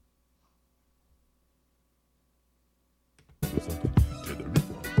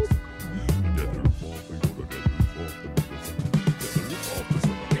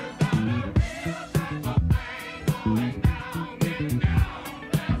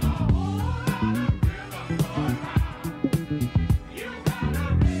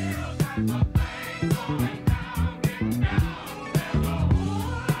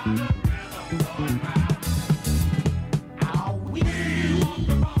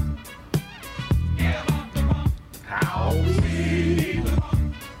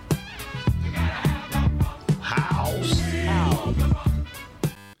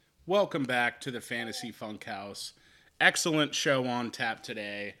Welcome back to the Fantasy Funkhaus. Excellent show on tap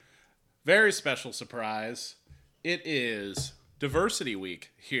today. Very special surprise. It is Diversity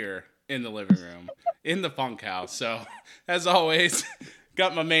Week here in the living room, in the Funkhaus. So, as always,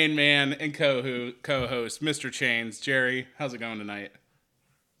 got my main man and co-host, Mr. Chains. Jerry, how's it going tonight?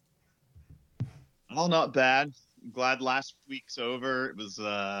 Oh, not bad. I'm glad last week's over. It was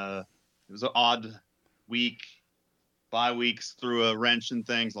an odd week. Bye weeks threw a wrench in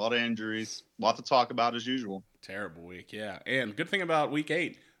things, a lot of injuries, a lot to talk about as usual. Terrible week, yeah. And good thing about week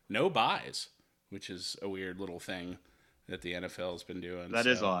 8, no buys, which is a weird little thing that the NFL has been doing. That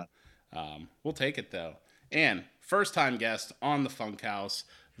is odd. We'll take it, though. And first-time guest on the Funkhaus.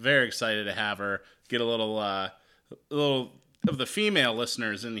 Very excited to have her. Get a little of the female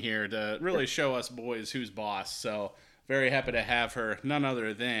listeners in here to really show us boys who's boss. So very happy to have her, none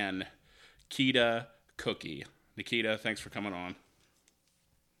other than Nikita Cookie. Nikita, thanks for coming on.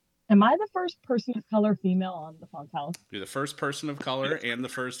 Am I the first person of color female on the Funkhaus? You're the first person of color and the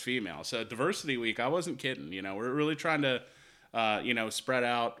first female. So Diversity Week, I wasn't kidding. You know, we're really trying to, spread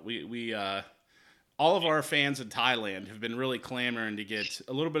out. We all of our fans in Thailand have been really clamoring to get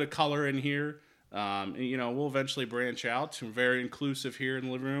a little bit of color in here. We'll eventually branch out. We're very inclusive here in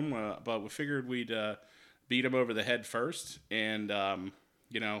the living room, but we figured we'd beat them over the head first and, kind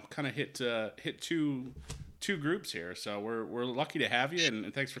of hit two groups here. So we're lucky to have you,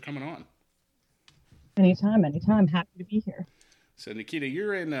 and thanks for coming on. Anytime. Happy to be here. So, Nikita,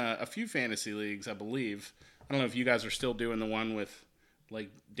 you're in a few fantasy leagues, I believe. I don't know if you guys are still doing the one with, like,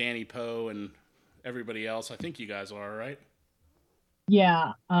 Danny Poe and everybody else. I think you guys are, right?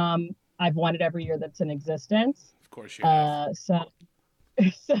 Yeah. I've won it every year that's in existence. Of course you have.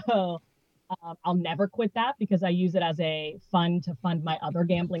 So I'll never quit that because I use it as a fund to fund my other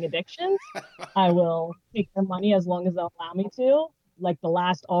gambling addictions. I will take their money as long as they'll allow me to. Like the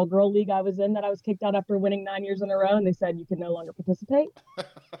last all-girl league I was in that I was kicked out after winning 9 years in a row, and they said you can no longer participate.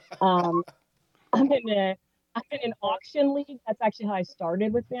 I'm in an auction league. That's actually how I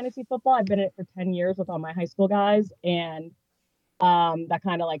started with fantasy football. I've been in it for 10 years with all my high school guys, and that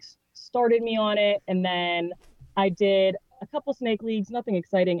kind of like started me on it. And then I did a couple snake leagues, nothing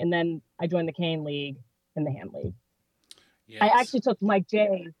exciting, and then I joined the cane league and the hand league. Yes. I actually took Mike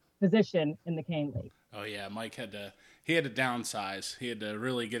J's position in the cane league. Oh yeah, Mike had to downsize. He had to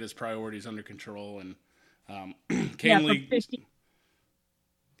really get his priorities under control, and cane league. 50,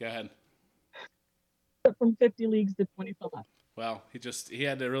 go ahead. From 50 leagues to 25. Well, he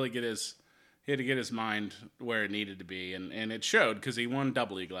had to really get his mind where it needed to be, and it showed because he won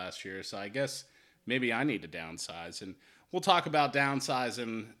double league last year. So I guess maybe I need to downsize, and we'll talk about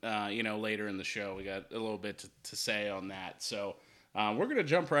downsizing, later in the show. We got a little bit to say on that. So we're going to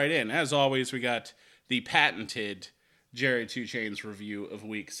jump right in. As always, we got the patented Jerry Two Chains review of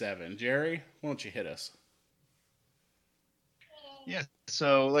Week 7. Jerry, why don't you hit us? Yeah,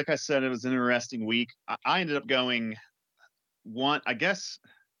 so like I said, it was an interesting week. I ended up going one, I guess,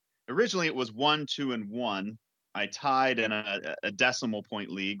 originally it was 1, 2, and 1. I tied in a decimal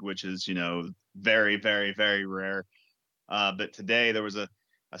point league, which is, very, very, very rare. But today there was a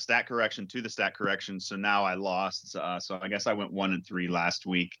stat correction to the stat correction. So now I lost. So I guess I went 1 and 3 last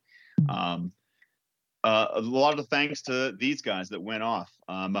week. A lot of thanks to these guys that went off.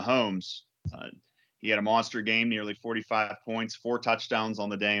 Mahomes, he had a monster game, nearly 45 points, 4 touchdowns on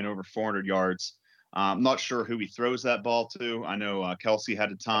the day and over 400 yards. I'm not sure who he throws that ball to. I know Kelsey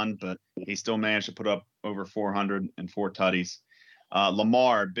had a ton, but he still managed to put up over 400 and 4 tutties.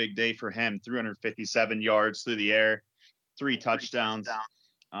 Lamar, big day for him, 357 yards through the air, 3 touchdowns.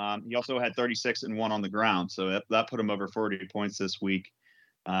 He also had 36 and 1 on the ground, so that put him over 40 points this week.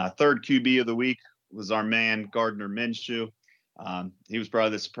 Third QB of the week was our man Gardner Minshew. He was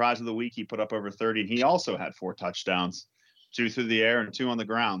probably the surprise of the week. He put up over 30, and he also had 4 touchdowns, 2 through the air and 2 on the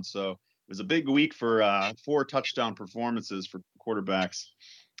ground. So it was a big week for 4 touchdown performances for quarterbacks.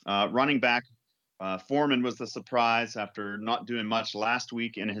 Running back, Foreman was the surprise after not doing much last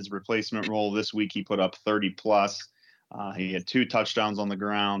week in his replacement role. This week he put up 30 plus. He had 2 touchdowns on the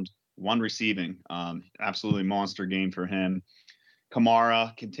ground, one receiving. Absolutely monster game for him.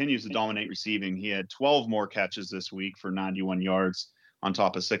 Kamara continues to dominate receiving. He had 12 more catches this week for 91 yards on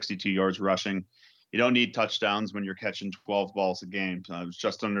top of 62 yards rushing. You don't need touchdowns when you're catching 12 balls a game. It was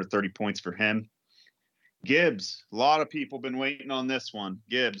just under 30 points for him. Gibbs, a lot of people been waiting on this one.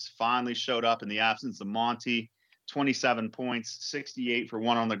 Gibbs finally showed up in the absence of Monty. 27 points, 68 for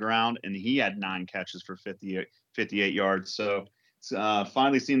one on the ground, and he had 9 catches for 58 yards. So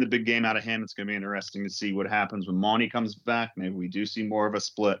finally seeing the big game out of him. It's going to be interesting to see what happens when Monty comes back. Maybe we do see more of a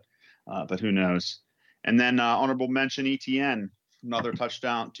split, but who knows. And then honorable mention ETN, another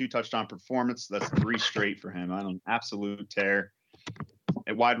touchdown, 2-touchdown performance. That's 3 straight for him. On an absolute tear.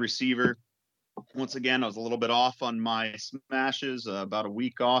 At wide receiver, once again, I was a little bit off on my smashes, about a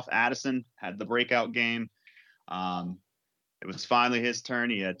week off. Addison had the breakout game. It was finally his turn.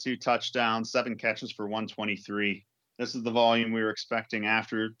 He had 2 touchdowns, 7 catches for 123. This is the volume we were expecting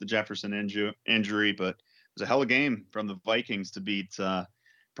after the Jefferson injury, but it was a hell of a game from the Vikings to beat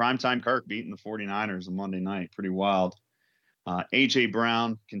primetime Kirk beating the 49ers on Monday night. Pretty wild. A.J.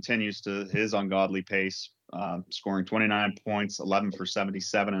 Brown continues to his ungodly pace, scoring 29 points, 11 for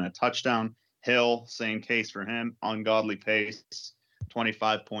 77 and a touchdown. Hill, same case for him, ungodly pace,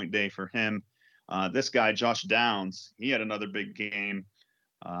 25-point day for him. This guy, Josh Downs, he had another big game.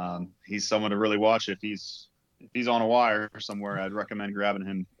 He's someone to really watch. If he's on a wire somewhere, I'd recommend grabbing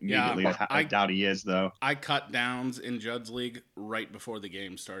him immediately. Yeah, I doubt he is, though. I cut Downs in Judd's league right before the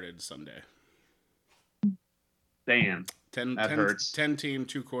game started Sunday. Damn. That hurts. 10-team,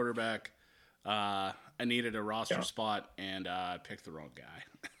 2-quarterback. I needed a roster spot, and I picked the wrong guy.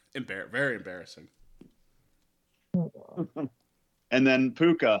 Very embarrassing. And then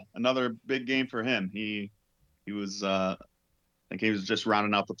Puka, another big game for him. He was I think he was just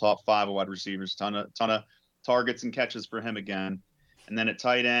rounding out the top 5 of wide receivers. Ton of targets and catches for him again. And then at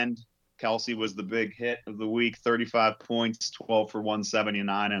tight end, Kelsey was the big hit of the week. 35 points, 12 for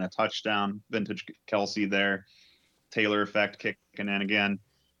 179 and a touchdown. Vintage Kelsey there. Taylor effect kicking in again.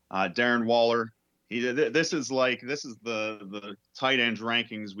 Darren Waller. This is the tight ends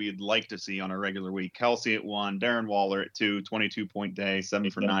rankings we'd like to see on a regular week. Kelsey at 1, Darren Waller at 2, 22-point day, 70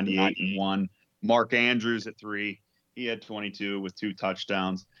 for 98 and 1. Mark Andrews at 3, he had 22 with 2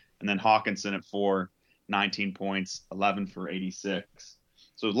 touchdowns. And then Hawkinson at 4, 19 points, 11 for 86.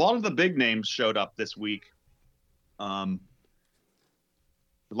 So a lot of the big names showed up this week.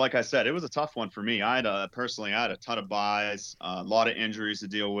 Like I said, it was a tough one for me. I had a ton of buys, a lot of injuries to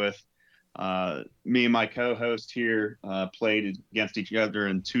deal with. Me and my co-host here played against each other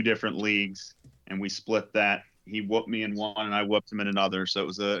in 2 different leagues, and we split that. He whooped me in one, and I whooped him in another. So it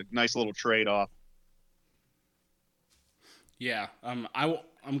was a nice little trade-off. Yeah, I'm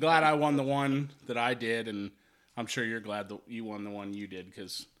glad I won the one that I did, and I'm sure you're glad that you won the one you did,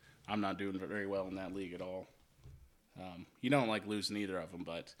 because I'm not doing very well in that league at all. You don't like losing either of them,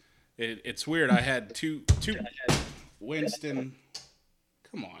 but it's weird. I had two Winston.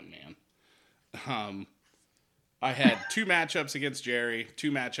 Come on, man. I had 2 matchups against Jerry,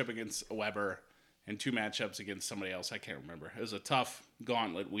 2 matchups against Weber, and 2 matchups against somebody else. I can't remember. It was a tough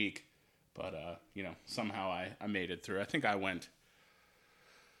gauntlet week, but somehow I made it through. I think I went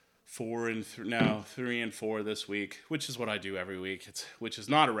 3 and 4 this week, which is what I do every week. Which is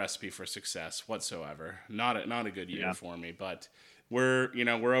not a recipe for success whatsoever. Not a good year for me, but we're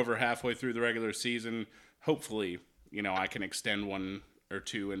over halfway through the regular season. Hopefully, I can extend 1 or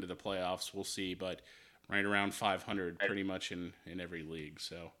 2 into the playoffs. We'll see, but right around 500 pretty much in every league.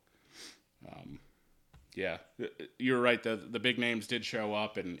 So, yeah, you're right. The big names did show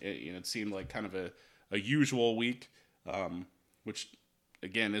up, and it seemed like kind of a usual week, which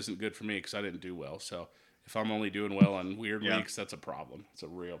again isn't good for me because I didn't do well. So if I'm only doing well on weird weeks, that's a problem. It's a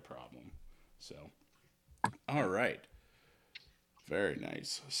real problem. So, all right. Very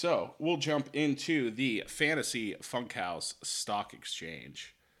nice. So we'll jump into the Fantasy Funkhaus Stock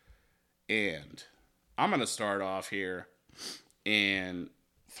Exchange. And I'm going to start off here and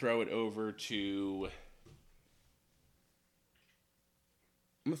throw it over to...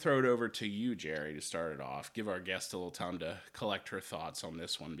 I'm going to throw it over to you, Jerry, to start it off. Give our guest a little time to collect her thoughts on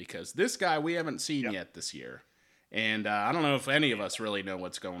this one, because this guy we haven't seen yet this year. And I don't know if any of us really know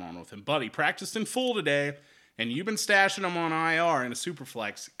what's going on with him. But he practiced in full today, and you've been stashing him on IR in a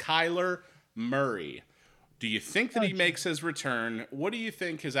Superflex. Kyler Murray. Do you think that he makes his return? What do you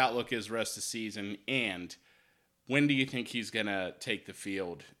think his outlook is rest of the season? And when do you think he's going to take the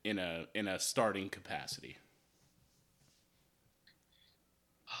field in a starting capacity?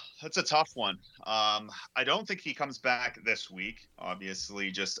 That's a tough one. I don't think he comes back this week.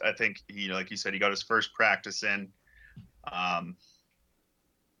 Obviously, I think he, like you said, he got his first practice in.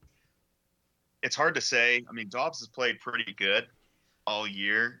 it's hard to say. I mean, Dobbs has played pretty good all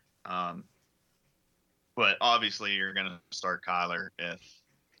year. But obviously you're going to start Kyler if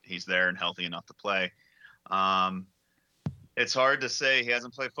he's there and healthy enough to play. It's hard to say. He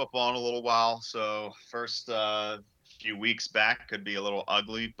hasn't played football in a little while, so first few weeks back could be a little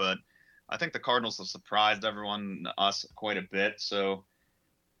ugly, but I think the Cardinals have surprised everyone, us, quite a bit. So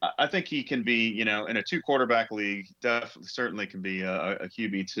I think he can be, in a 2-quarterback league, definitely certainly can be a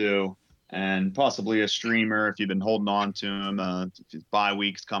QB2 and possibly a streamer if you've been holding on to him. Bye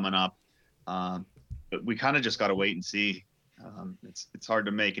weeks coming up. But we kind of just got to wait and see. It's hard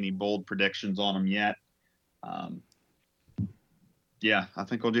to make any bold predictions on him yet. Yeah, I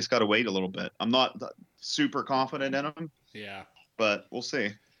think we'll just got to wait a little bit. I'm not super confident in him. Yeah, but we'll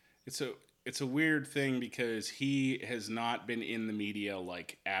see. It's a weird thing because he has not been in the media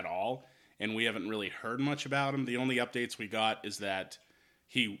like at all, and we haven't really heard much about him. The only updates we got is that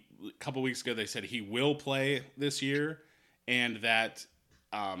a couple weeks ago they said he will play this year, and that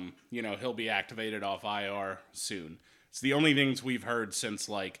he'll be activated off IR soon. It's the only things we've heard since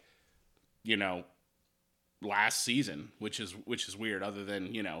last season, which is weird. Other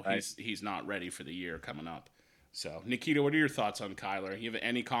than right. he's not ready for the year coming up. So Nikita, what are your thoughts on Kyler? You have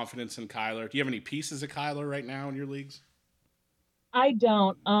any confidence in Kyler? Do you have any pieces of Kyler right now in your leagues? I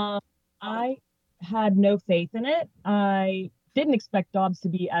don't. I had no faith in it. I didn't expect Dobbs to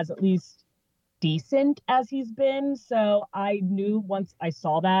be as at least decent as he's been. So I knew once I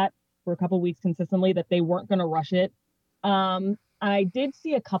saw that for a couple of weeks consistently that they weren't going to rush it. I did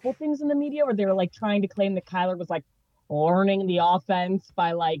see a couple things in the media where they were trying to claim that Kyler was learning the offense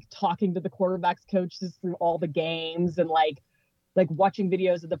by talking to the quarterbacks coaches through all the games and watching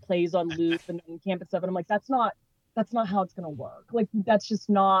videos of the plays on loop and camp and stuff. And I'm that's not how it's going to work. That's just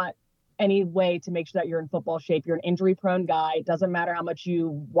not any way to make sure that you're in football shape. You're an injury prone guy. It doesn't matter how much you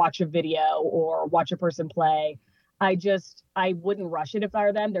watch a video or watch a person play. I wouldn't rush it if I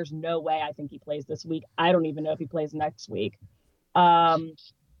were them. There's no way I think he plays this week. I don't even know if he plays next week.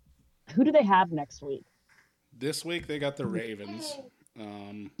 Who do they have next week? This week they got the Ravens.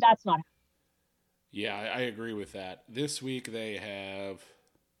 That's not. Yeah, I agree with that. This week they have.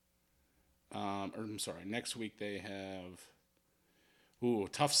 Next week they have. Ooh,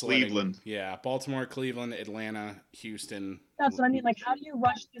 tough sledding. Cleveland. Yeah, Baltimore, Cleveland, Atlanta, Houston. That's what I mean. How do you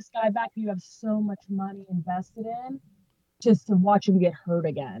rush this guy back who you have so much money invested in just to watch him get hurt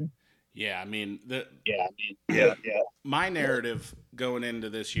again? Yeah, I mean Yeah. My narrative going into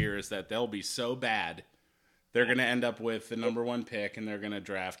this year is that they'll be so bad, they're going to end up with the number 1 pick and they're going to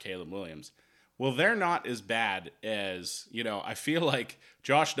draft Caleb Williams. Well, they're not as bad as, I feel like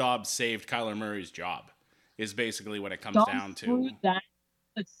Josh Dobbs saved Kyler Murray's job is basically what it comes down to.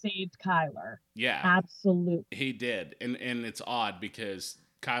 That saved Kyler. Yeah. Absolutely. He did. And it's odd because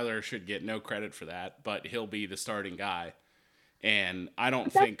Kyler should get no credit for that, but he'll be the starting guy. And I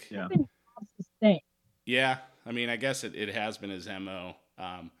don't think. Yeah. I mean, I guess it has been his MO.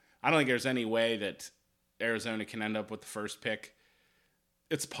 I don't think there's any way that Arizona can end up with the first pick.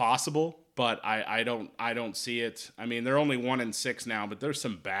 It's possible, but I don't see it. I mean, they're only 1-6 now, but there's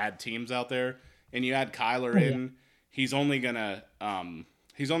some bad teams out there. And you add Kyler in, he's only gonna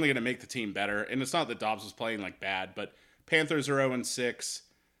make the team better. And it's not that Dobbs was playing bad, but Panthers are 0-6.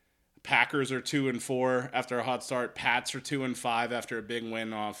 Packers are 2-4 after a hot start. Pats are 2-5 after a big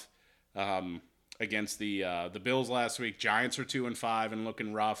win off against the Bills last week. Giants are 2-5 and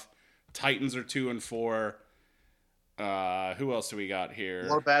looking rough. Titans are 2-4. Who else do we got here? A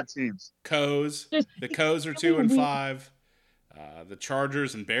lot of bad teams. The Coes are 2-5. The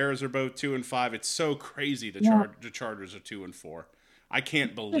Chargers and Bears are both 2-5. It's so crazy. The Chargers are 2-4. I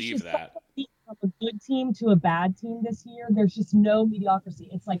can't believe that. From a good team to a bad team this year, there's just no mediocrity.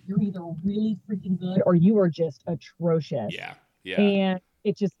 It's you're either really freaking good or you are just atrocious. Yeah. And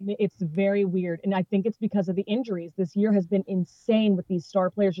it's very weird. And I think it's because of the injuries. This year has been insane with these star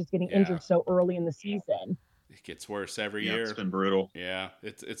players just getting injured so early in the season. It gets worse every year. It's been brutal. Yeah,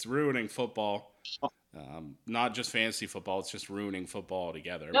 it's ruining football. Not just fantasy football. It's just ruining football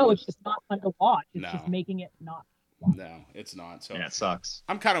altogether. No, it's just not fun to watch. It's just making it not. No, it's not. So yeah, it sucks.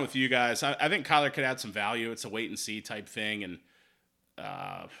 I'm kind of with you guys. I think Kyler could add some value. It's a wait and see type thing, and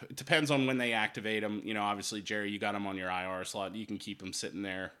it depends on when they activate him. Obviously, Jerry, you got him on your IR slot. You can keep him sitting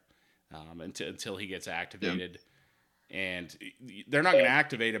there until he gets activated, and they're not going to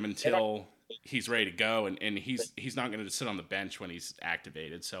activate him until he's ready to go, and he's not going to sit on the bench when he's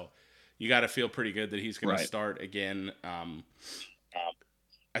activated. So you got to feel pretty good that he's going to start again.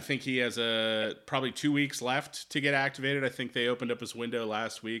 I think he has probably 2 weeks left to get activated. I think they opened up his window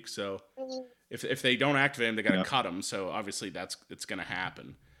last week, so if they don't activate him, they got to cut him. So obviously it's going to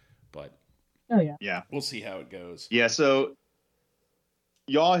happen. But Oh yeah. Yeah. We'll see how it goes. Yeah. So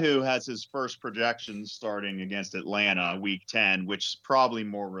Yahoo has his first projections starting against Atlanta week 10, which is probably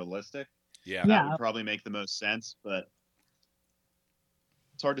more realistic. Yeah. That would probably make the most sense, but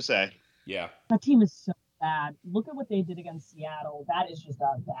it's hard to say. Yeah. That team is so bad. Look at what they did against Seattle. That is just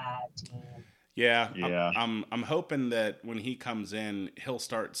a bad team. Yeah. Yeah. I'm hoping that when he comes in, he'll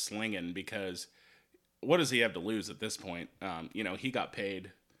start slinging, because what does he have to lose at this point? He got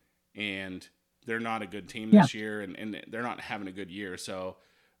paid, and they're not a good team this year, and they're not having a good year. So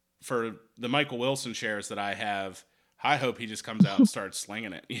for the Michael Wilson shares that I have, I hope he just comes out and starts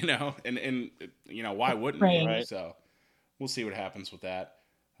slinging it, and why wouldn't he? Right. So we'll see what happens with that.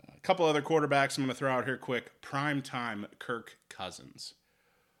 A couple other quarterbacks I'm going to throw out here quick. Primetime Kirk Cousins.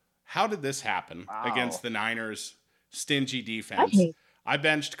 How did this happen against the Niners' stingy defense? I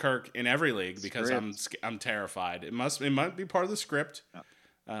benched Kirk in every league because I'm terrified. It might be part of the script,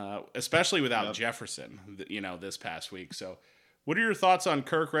 especially without Jefferson, this past week. So, what are your thoughts on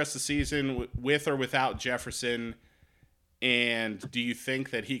Kirk rest of the season with or without Jefferson? And do you think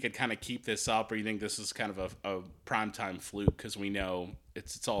that he could kind of keep this up, or you think this is kind of a primetime fluke? Because we know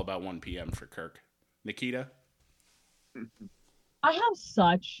it's all about 1 p.m. for Kirk. Nikita? I have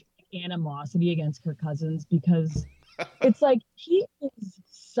such animosity against Kirk Cousins because it's like he is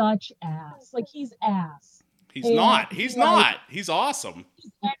such ass. Like he's ass. He's not. He's awesome.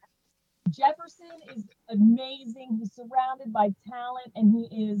 Jefferson is amazing. He's surrounded by talent, and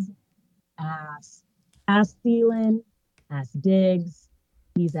he is ass. Ass Thielen, ass Diggs.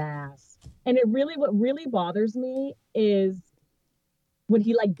 He's ass. And what really bothers me is when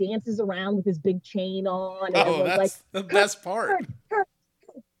he dances around with his big chain on. And that's the best part. Kirk.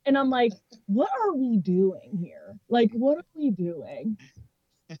 And I'm like, what are we doing here? What are we doing?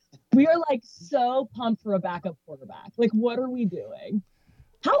 We are so pumped for a backup quarterback. What are we doing?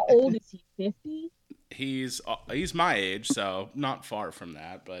 How old is he? 50? He's my age, so not far from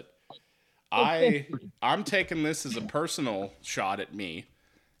that. But I'm taking this as a personal shot at me,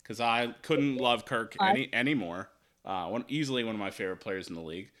 because I couldn't love Kirk anymore. Easily one of my favorite players in the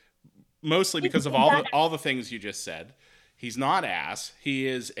league, mostly because of all the things you just said. He's not ass. He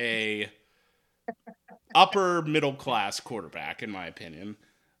is a upper middle class quarterback, in my opinion.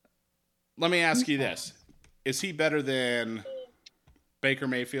 Let me ask you this: is he better than Baker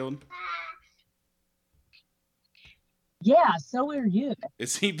Mayfield? Yeah, so are you.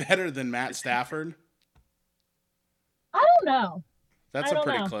 Is he better than Matt Stafford? I don't know. That's a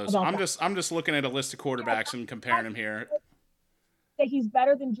pretty close. I'm just looking at a list of quarterbacks and comparing him here. He's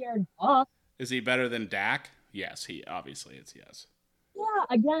better than Jared Goff. Is he better than Dak? Yes, it's yes. Yeah,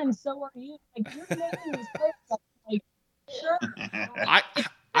 again, so are you. You're making these players sure.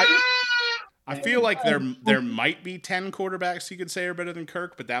 I feel like there might be 10 quarterbacks you could say are better than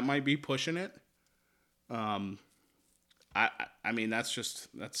Kirk, but that might be pushing it. I mean, that's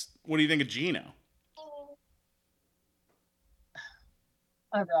what do you think of Geno?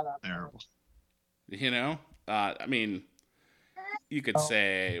 I'd rather. Terrible. I mean, you could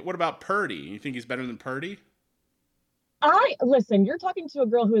say, what about Purdy? You think he's better than Purdy? Listen, you're talking to a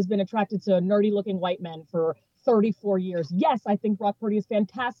girl who has been attracted to nerdy-looking white men for 34 years. Yes, I think Brock Purdy is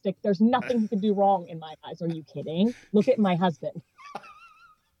fantastic. There's nothing he could do wrong in my eyes. Are you kidding? Look at my husband.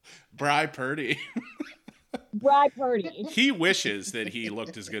 Brye Purdy. Brye Purdy. He wishes that he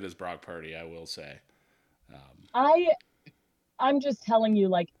looked as good as Brock Purdy, I will say. I'm just telling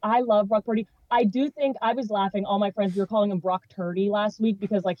you, I love Brock Purdy. I do think I was laughing. All my friends, we were calling him Brock Turdy last week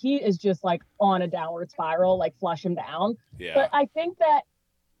because he is just on a downward spiral, flush him down. Yeah. But I think that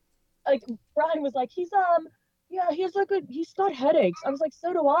Brian was he's got headaches. I was like,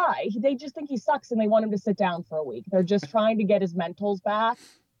 so do I. They just think he sucks and they want him to sit down for a week. They're just trying to get his mentals back.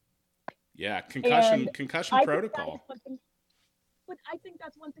 Yeah, concussion protocol. But I think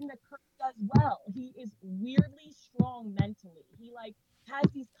that's one thing that Kirk does well. He is weirdly strong mentally. He has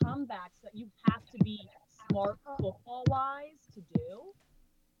these comebacks that you have to be smart football-wise to do.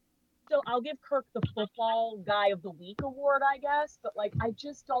 So I'll give Kirk the football guy of the week award, I guess. But I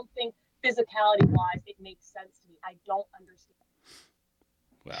just don't think physicality-wise it makes sense to me. I don't understand.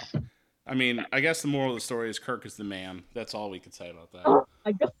 Well, I mean, I guess the moral of the story is Kirk is the man. That's all we could say about that. Oh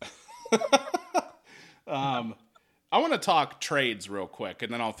my God. I want to talk trades real quick,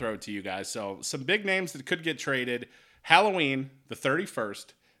 and then I'll throw it to you guys. So some big names that could get traded. Halloween, the 31st,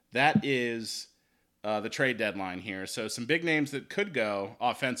 that is the trade deadline here. So some big names that could go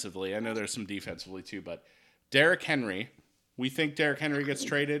offensively. I know there's some defensively too, but Derrick Henry. We think Derrick Henry gets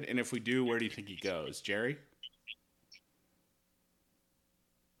traded, and if we do, where do you think he goes? Jerry?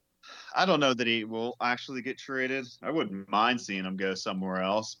 I don't know that he will actually get traded. I wouldn't mind seeing him go somewhere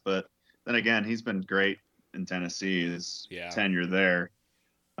else, but then again, he's been great in Tennessee. His tenure there.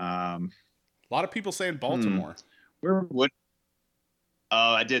 A lot of people saying Hmm. Baltimore. Where would?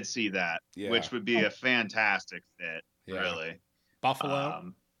 Oh, I did see that, which would be a fantastic fit. Really,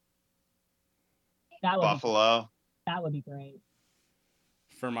 Buffalo. Buffalo. That would be great.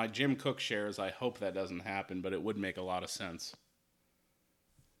 For my Jim Cook shares, I hope that doesn't happen, but it would make a lot of sense.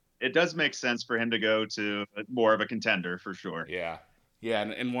 It does make sense for him to go to more of a contender for sure. Yeah,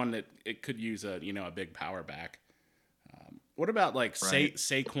 and one that it could use a big power back. What about like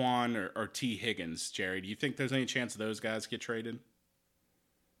Saquon or T. Higgins, Jerry? Do you think there's any chance those guys get traded?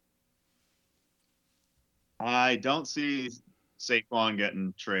 I don't see Saquon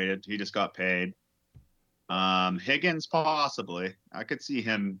getting traded. He just got paid. Higgins possibly. I could see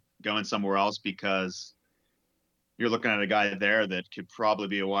him going somewhere else because you're looking at a guy there that could probably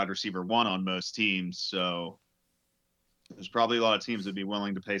be a wide receiver 1 on most teams. So there's probably a lot of teams that'd be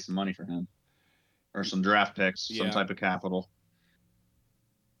willing to pay some money for him or some draft picks, some type of capital.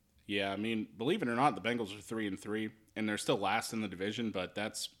 Yeah, I mean, believe it or not, the Bengals are 3-3 and they're still last in the division, but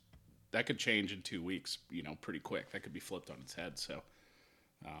that could change in 2 weeks, pretty quick. That could be flipped on its head. So,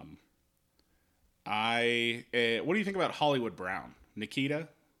 what do you think about Hollywood Brown? Nikita?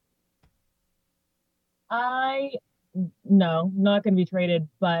 No, not going to be traded,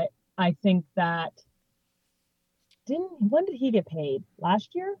 but I think that when did he get paid? Last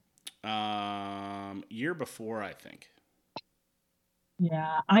year? Year before, I think.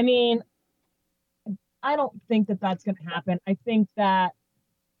 Yeah, I mean, I don't think that that's going to happen. I think that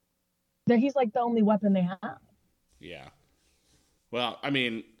he's like the only weapon they have. Yeah. Well, I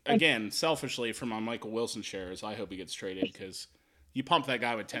mean, again, selfishly for my Michael Wilson shares, I hope he gets traded because you pump that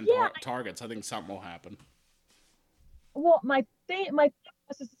guy with 10 targets, I think something will happen. Well, my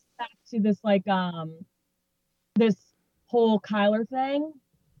process is back to this this whole Kyler thing.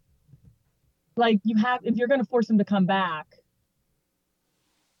 Like if you're going to force him to come back,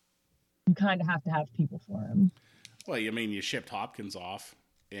 you kind of have to have people for him. Well, I mean, you shipped Hopkins off,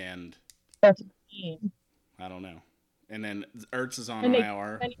 and that's what I mean. I don't know. And then Ertz is on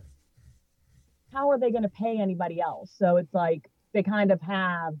IR. How are they going to pay anybody else? So it's like they kind of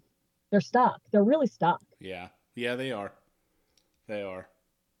they're stuck. They're really stuck. Yeah, they are. They are.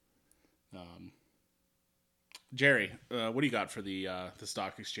 Jerry, what do you got for the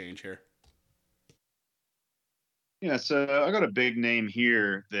stock exchange here? Yeah, so I got a big name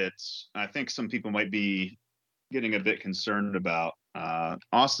here that I think some people might be getting a bit concerned about.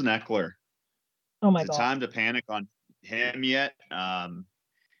 Austin Eckler. Oh my God. Is it time to panic on him yet?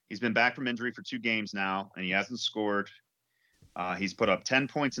 He's been back from injury for 2 games now, and he hasn't scored. He's put up 10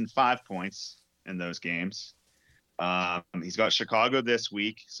 points and 5 points in those games. He's got Chicago this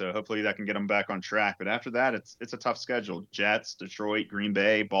week, so hopefully that can get him back on track. But after that, it's a tough schedule. Jets, Detroit, Green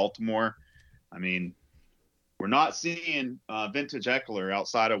Bay, Baltimore. I mean, we're not seeing vintage Eckler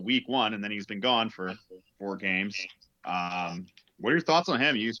outside of week 1, and then he's been gone for 4 games. What are your thoughts on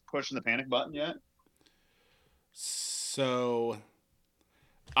him? Are you pushing the panic button yet? So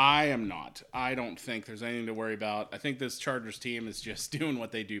I am not. I don't think there's anything to worry about. I think this Chargers team is just doing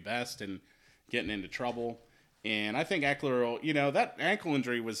what they do best and getting into trouble. And I think Eckler will, that ankle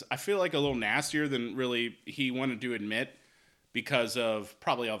injury was, I feel like, a little nastier than really he wanted to admit because of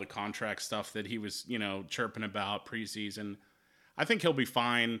probably all the contract stuff that he was, chirping about preseason. I think he'll be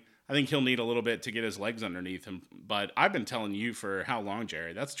fine. I think he'll need a little bit to get his legs underneath him. But I've been telling you for how long,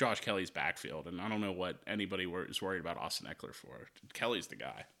 Jerry, that's Josh Kelly's backfield. And I don't know what anybody is worried about Austin Eckler for. Kelly's the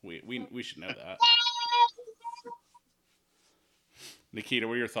guy. We should know that. Nikita,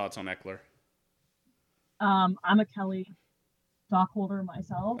 what are your thoughts on Eckler? I'm a Kelly stockholder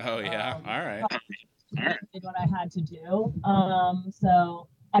myself. Oh, yeah. All right. Did what I had to do. So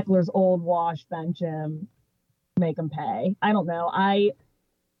Eckler's old wash, bench him, make him pay. I don't know.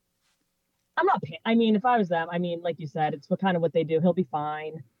 I'm not. I mean, if I was them, like you said, it's what they do. He'll be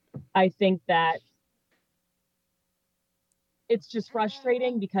fine. I think that it's just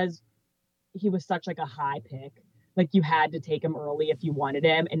frustrating because he was such a high pick. Like you had to take him early if you wanted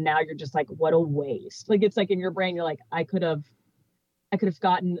him, and now you're just like, what a waste. Like it's in your brain, you're like, I could have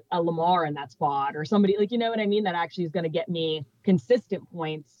gotten a Lamar in that spot or somebody, you know what I mean? That actually is going to get me consistent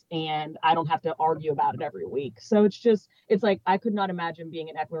points and I don't have to argue about it every week. So it's like, I could not imagine being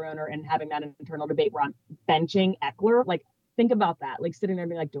an Eckler owner and having that internal debate where I'm benching Eckler. Like, think about that. Sitting there and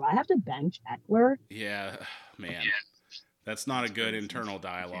being like, do I have to bench Eckler? Yeah, man. That's not a good internal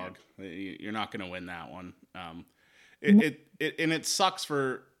dialogue. You're not going to win that one. It sucks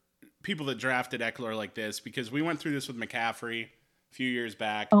for people that drafted Eckler like this because we went through this with McCaffrey a few years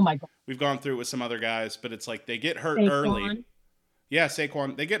back. Oh my God. We've gone through it with some other guys, but it's like they get hurt early. Yeah,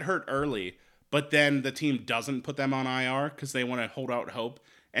 Saquon, they get hurt early, but then the team doesn't put them on IR because they want to hold out hope.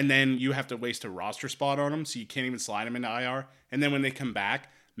 And then you have to waste a roster spot on them, so you can't even slide them into IR. And then when they come back,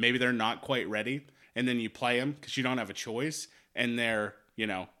 maybe they're not quite ready. And then you play them because you don't have a choice. And they're,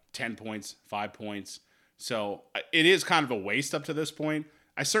 10 points, 5 points. So it is kind of a waste up to this point.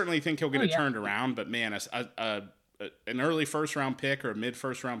 I certainly think he'll get it turned around. But, man, an early first-round pick or a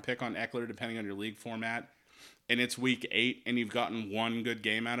mid-first-round pick on Eckler, depending on your league format, and it's week 8 and you've gotten one good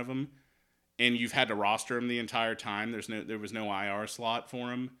game out of him, and you've had to roster him the entire time. There was no IR slot for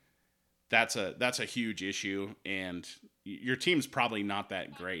him. That's a huge issue, and your team's probably not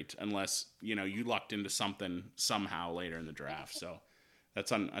that great unless you lucked into something somehow later in the draft. So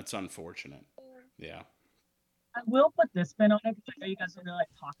that's unfortunate. Yeah. I will put this spin on it because I know you guys don't really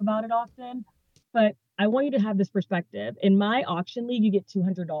talk about it often, but I want you to have this perspective. In my auction league, you get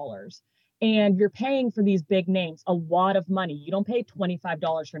 $200. And you're paying for these big names a lot of money. You don't pay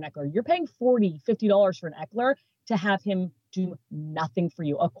 $25 for an Eckler. You're paying $40, $50 for an Eckler to have him do nothing for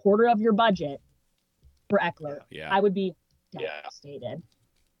you. A quarter of your budget for Eckler. Yeah. I would be devastated.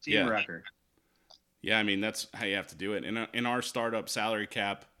 Team record. Yeah, I mean, that's how you have to do it. In our startup salary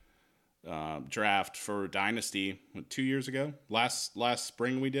cap draft for Dynasty 2 years ago, last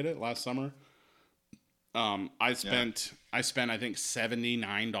spring we did it, last summer. I spent I think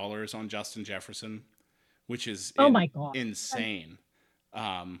 $79 on Justin Jefferson, which is my God, insane.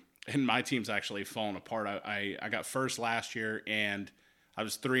 And my team's actually fallen apart. I got first last year and I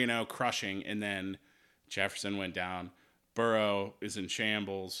was 3-0 crushing, and then Jefferson went down. Burrow is in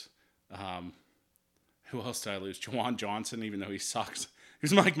shambles. Who else did I lose? Juwan Johnson, even though he sucks.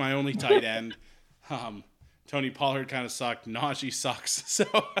 He's like my only tight end. Tony Pollard kind of sucked. Najee sucks. So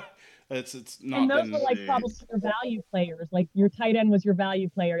it's not. And those were like probably your value players. Like your tight end was your value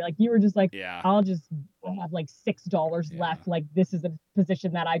player. Like you were just like, I have like $6 left. Like this is a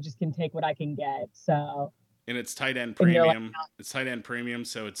position that I just can take what I can get. So. And it's tight end premium. It's tight end premium,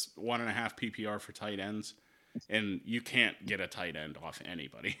 so it's 1.5 PPR for tight ends, and you can't get a tight end off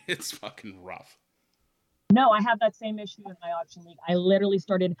anybody. It's fucking rough. No, I have that same issue in my auction league. I literally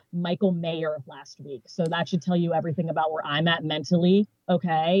started Michael Mayer last week. So that should tell you everything about where I'm at mentally,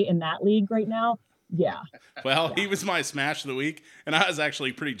 okay, in that league right now. Yeah. Well, he was my smash of the week, and I was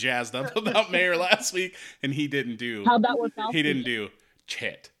actually pretty jazzed up about Mayer last week, and he didn't do. How'd that work out? He didn't do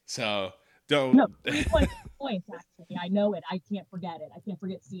shit. So don't. No, 3 points, actually. I know it. I can't forget it. I can't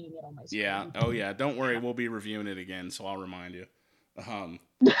forget seeing it on my screen. Yeah. Oh, yeah. Don't worry. We'll be reviewing it again, so I'll remind you.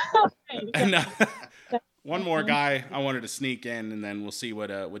 And, one more guy I wanted to sneak in, and then we'll see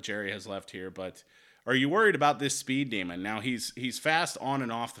what Jerry has left here. But are you worried about this speed demon? Now he's fast on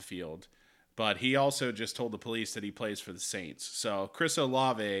and off the field, but he also just told the police that he plays for the Saints. So Chris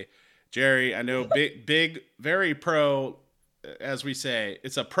Olave, Jerry, I know big, very pro, as we say,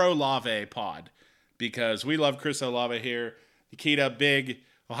 it's a pro Olave pod because we love Chris Olave here. Nikita, big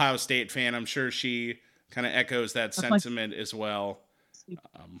Ohio State fan. I'm sure she kind of echoes that sentiment as well.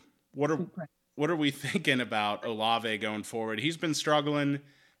 What are we thinking about Olave going forward? He's been struggling,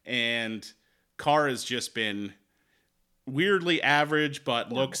 and Carr has just been weirdly average,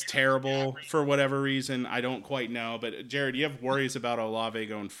 but looks terrible for whatever reason. I don't quite know. But, Jared, do you have worries about Olave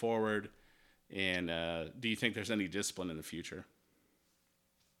going forward? And do you think there's any discipline in the future?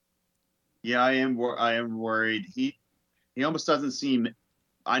 Yeah, I am worried. He almost doesn't seem.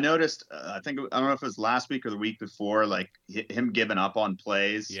 I noticed. I don't know if it was last week or the week before, like him giving up on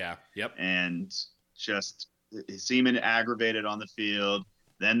plays. Yeah. Yep. And just seeming aggravated on the field.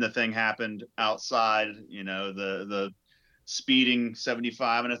 Then the thing happened outside. The speeding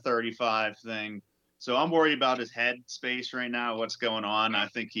 75 and a 35 thing. So I'm worried about his head space right now. What's going on? I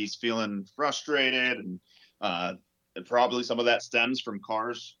think he's feeling frustrated, and probably some of that stems from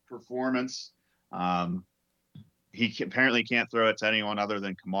Carr's performance. He apparently can't throw it to anyone other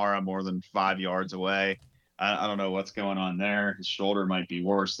than Kamara more than 5 yards away. I don't know what's going on there. His shoulder might be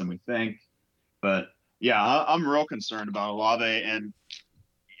worse than we think. But, yeah, I'm real concerned about Olave. And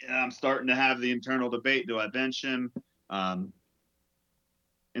I'm starting to have the internal debate. Do I bench him?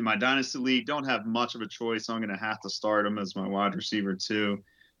 In my Dynasty League, don't have much of a choice. So I'm going to have to start him as my wide receiver, too.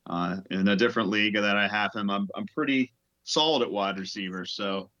 In a different league that I have him, I'm pretty solid at wide receiver.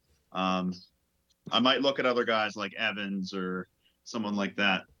 So, I might look at other guys like Evans or someone like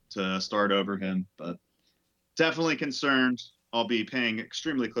that to start over him, but definitely concerned. I'll be paying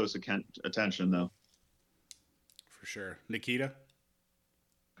extremely close attention, though. For sure. Nikita?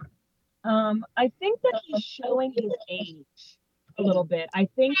 I think that he's showing his age a little bit. I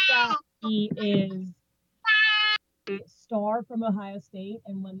think that he is star from Ohio State,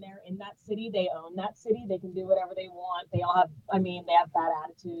 and when they're in that city, they own that city. They can do whatever they want. They all have, I mean, they have bad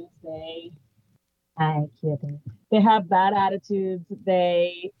attitudes. I'm kidding. They have bad attitudes.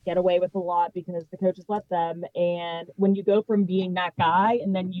 They get away with a lot because the coaches let them. And when you go from being that guy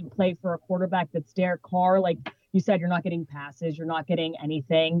and then you play for a quarterback that's Derek Carr, like you said, you're not getting passes, you're not getting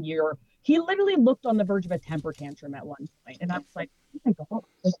anything. He literally looked on the verge of a temper tantrum at one point, and I was like, oh my god,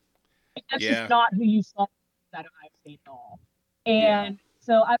 like, that's just not who you saw at Ohio State at all. And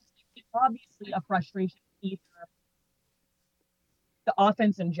so I was like, it's obviously a frustration either the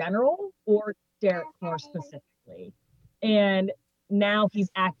offense in general or Derek Carr specifically. And now he's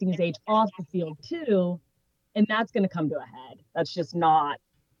acting his age off the field too, and that's going to come to a head. That's just not.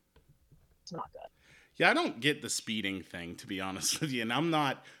 It's not good. Yeah, I don't get the speeding thing, to be honest with you. And I'm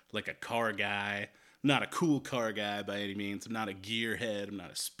not like a car guy. I'm not a cool car guy by any means. I'm not a gearhead. I'm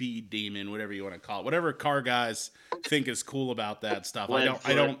not a speed demon, whatever you want to call it. Whatever car guys think is cool about that stuff. I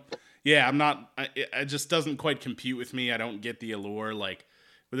don't. Yeah, I'm not. It just doesn't quite compute with me. I don't get the allure. Like,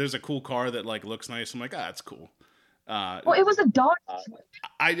 but there's a cool car that like looks nice. I'm like, that's cool. Well, it was a Dodge.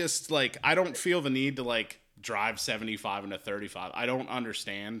 I just like I don't feel the need to like drive 75 into 35. I don't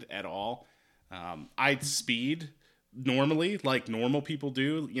understand at all. I speed normally like normal people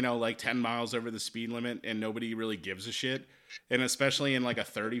do, you know, like 10 miles over the speed limit, and nobody really gives a shit. And especially in like a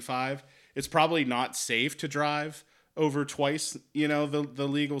 35, it's probably not safe to drive over twice, you know, the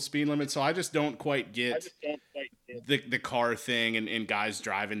legal speed limit. So I just don't quite get the car thing and guys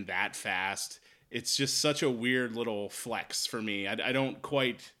driving that fast. It's just such a weird little flex for me. I don't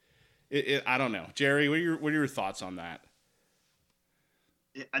quite. I don't know, Jerry. What are your thoughts on that?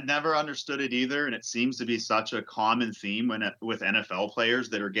 I never understood it either, and it seems to be such a common theme with NFL players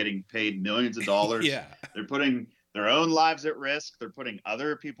that are getting paid millions of dollars. Yeah, they're putting their own lives at risk. They're putting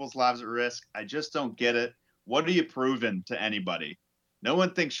other people's lives at risk. I just don't get it. What are you proving to anybody? No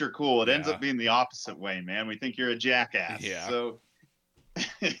one thinks you're cool. It ends up being the opposite way, man. We think you're a jackass. Yeah. So,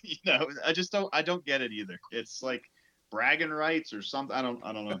 you know, I don't get it either. It's like bragging rights or something. I don't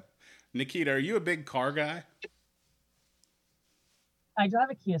know. Nikita, are you a big car guy? I drive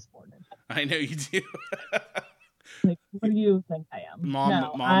a Kia Sportage. I know you do. Like, what do you think I am?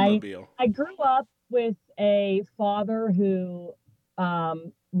 Mom-mobile. I grew up with a father who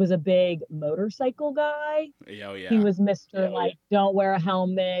was a big motorcycle guy. Oh, yeah. He was Mr. Don't wear a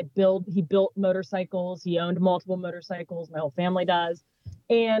helmet. He built motorcycles. He owned multiple motorcycles. My whole family does.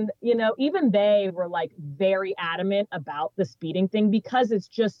 And, you know, even they were like very adamant about the speeding thing because it's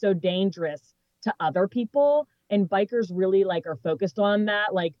just so dangerous to other people. And bikers really like are focused on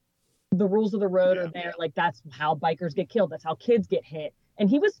that. Like the rules of the road are there. Like that's how bikers get killed. That's how kids get hit. And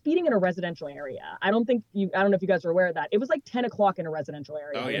he was speeding in a residential area. I don't know if you guys are aware of that. It was like 10 o'clock in a residential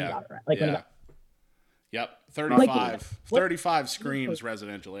area. Oh, yeah. Yep. 35 screams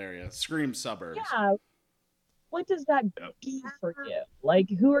residential area. Screams suburbs. Yeah. What does that do for you? Like,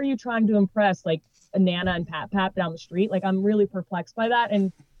 who are you trying to impress? Like Nana and Pat down the street? Like, I'm really perplexed by that.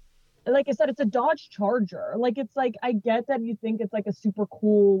 And like I said, it's a Dodge Charger. Like, it's like, I get that you think it's like a super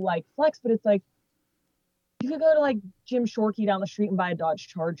cool, like, flex, but it's like, you could go to like Jim Shorkey down the street and buy a Dodge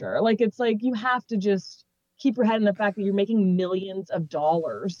Charger. Like, it's like, you have to just keep your head in the fact that you're making millions of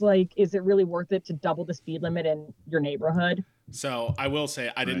dollars. Like, is it really worth it to double the speed limit in your neighborhood? So I will say,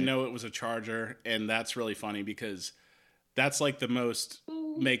 I didn't know it was a Charger, and that's really funny because that's like the most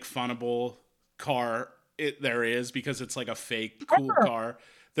make funnable car there is, because it's like a fake cool car.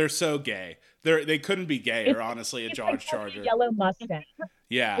 They're so gay. They couldn't be gayer, honestly, a Dodge Charger. A yellow Mustang.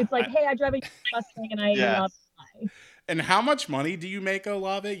 Yeah. It's like, hey, I drive a Mustang and I love life. And how much money do you make,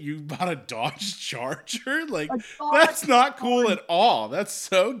 Olave? You bought a Dodge Charger? Like, that's not cool at all. That's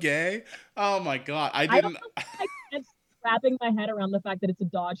so gay. Oh, my God. I can't wrapping my head around the fact that it's a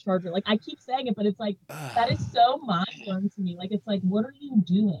Dodge Charger. Like, I keep saying it, but it's like, that is so mind-blowing to me. Like, it's like, what are you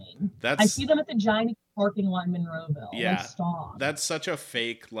doing? I see them at the giant parking lot in Monroeville. Yeah. Like, stop. That's such a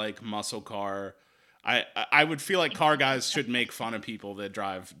fake, like, muscle car. I would feel like car guys should make fun of people that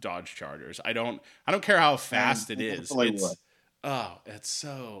drive Dodge Chargers. I don't care how fast it is. It's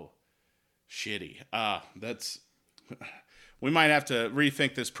so shitty. We might have to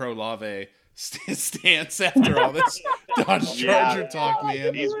rethink this pro Lave stance after all this Dodge Charger talk,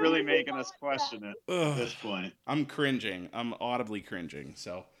 man. He's really making us question it at this point. I'm cringing. I'm audibly cringing.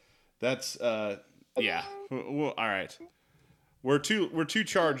 So that's yeah. All right. We're too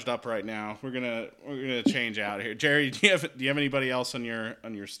charged up right now. We're gonna change out here. Jerry, do you have anybody else on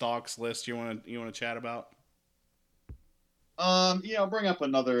your stocks list you want to chat about? I'll bring up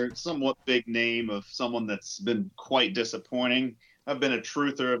another somewhat big name of someone that's been quite disappointing. I've been a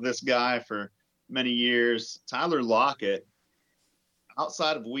truther of this guy for many years. Tyler Lockett,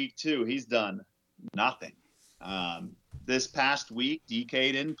 outside of week 2, he's done nothing. This past week,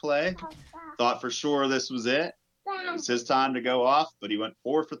 DK didn't play. Thought for sure this was it. It was his time to go off, but he went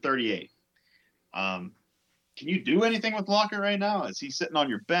 4 for 38. Can you do anything with Lockett right now? Is he sitting on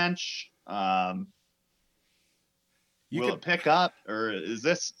your bench? Will it pick up, or is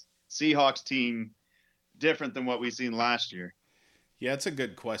this Seahawks team different than what we've seen last year? Yeah, it's a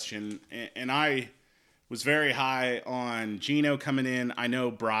good question. And I was very high on Geno coming in. I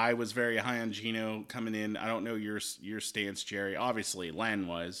know Brye was very high on Geno coming in. I don't know your stance, Jerry. Obviously, Len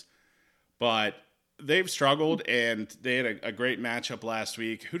was. But they've struggled, and they had a great matchup last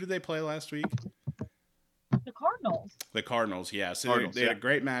week. Who did they play last week? The Cardinals. The Cardinals, yeah. So they had a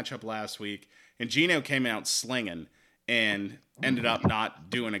great matchup last week. And Geno came out slinging and ended up not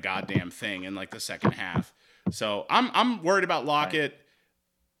doing a goddamn thing in like the second half. So I'm worried about Lockett.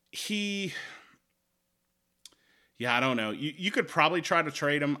 Right. I don't know. You could probably try to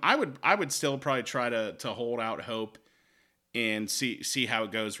trade him. I would still probably try to hold out hope and see how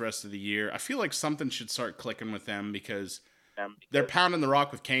it goes rest of the year. I feel like something should start clicking with them because they're pounding the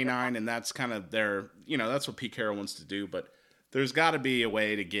rock with K9, and that's kind of their, that's what Pete Carroll wants to do. But there's got to be a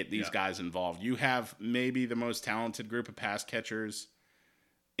way to get these guys involved. You have maybe the most talented group of pass catchers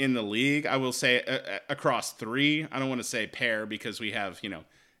in the league. I will say across 3. I don't want to say pair because we have, the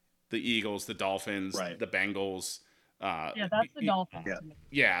Eagles, the Dolphins, the Bengals. That's the Dolphins.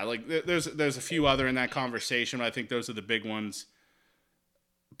 Yeah, like there's a few other in that conversation, but I think those are the big ones.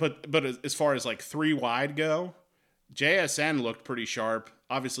 But as far as like 3 wide go, JSN looked pretty sharp.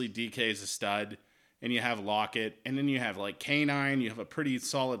 Obviously, DK is a stud, and you have Lockett, and then you have like K9. You have a pretty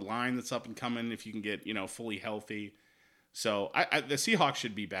solid line that's up and coming if you can get fully healthy. So the Seahawks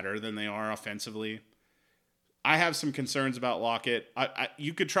should be better than they are offensively. I have some concerns about Lockett.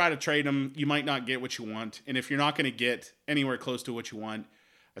 You could try to trade him. You might not get what you want. And if you're not going to get anywhere close to what you want,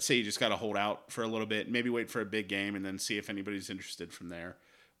 I'd say you just got to hold out for a little bit, maybe wait for a big game, and then see if anybody's interested from there.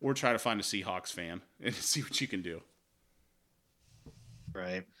 Or try to find a Seahawks fan and see what you can do.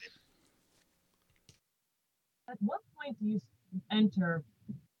 Right. At what point do you enter?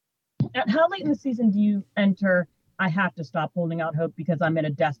 How late in the season do you enter? I have to stop holding out hope because I'm in a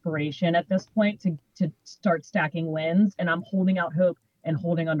desperation at this point to start stacking wins, and I'm holding out hope and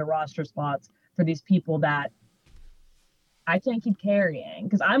holding onto roster spots for these people that I can't keep carrying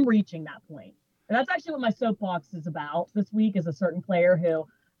because I'm reaching that point. And that's actually what my soapbox is about this week, is a certain player who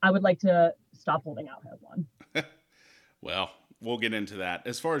I would like to stop holding out hope on. Well, we'll get into that.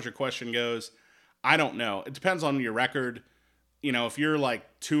 As far as your question goes, I don't know. It depends on your record. If you're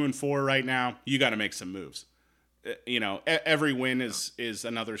like 2-4 right now, you got to make some moves. Every win is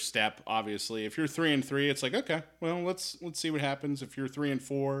another step. Obviously, if you're 3-3, it's like, okay, well, let's see what happens. If you're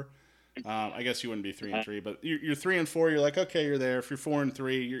 3-4, I guess you wouldn't be 3-3, but you're 3-4. You're like, okay, you're there. If you're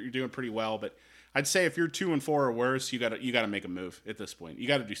 4-3, you're doing pretty well. But I'd say if you're 2-4 or worse, you gotta make a move at this point. You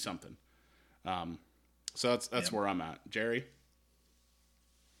got to do something. So that's where I'm at, Jerry.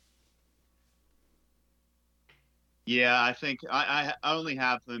 Yeah, I think I only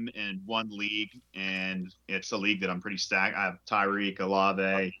have him in one league, and it's a league that I'm pretty stacked. I have Tyreek,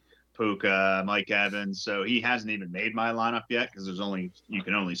 Olave, Puka, Mike Evans, so he hasn't even made my lineup yet because you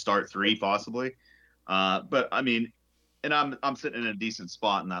can only start 3 possibly. But I mean, and I'm sitting in a decent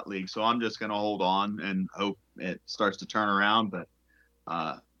spot in that league, so I'm just gonna hold on and hope it starts to turn around. But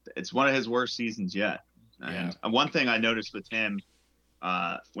it's one of his worst seasons yet. And one thing I noticed with him.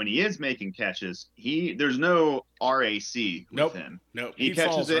 When he is making catches, there's no RAC with him. Nope. He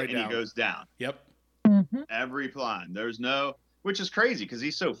catches it right and down. he goes down. Yep. Every plan. There's no, which is crazy because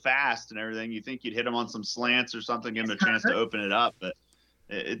he's so fast and everything. You think you'd hit him on some slants or something, give him a chance to open it up, but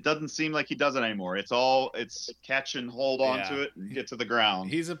it doesn't seem like he does it anymore. It's catch and hold on to it and get to the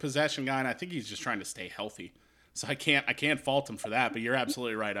ground. He's a possession guy, and I think he's just trying to stay healthy. So I can't fault him for that. But you're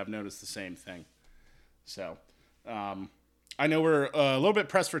absolutely right. I've noticed the same thing. So. I know we're a little bit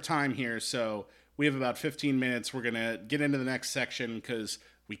pressed for time here, so we have about 15 minutes. We're going to get into the next section because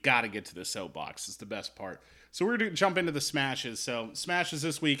we got to get to the soapbox. It's the best part. So we're going to jump into the Smashes. So Smashes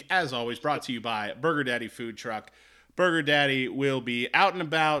this week, as always, brought to you by Burger Daddy Food Truck. Burger Daddy will be out and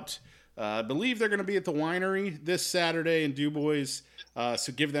about. I believe they're going to be at the winery this Saturday in DuBois,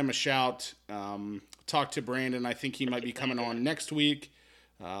 so give them a shout. Talk to Brandon. I think he might be coming on next week.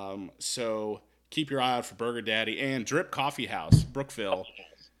 So... keep your eye out for Burger Daddy and Drip Coffee House, Brookville.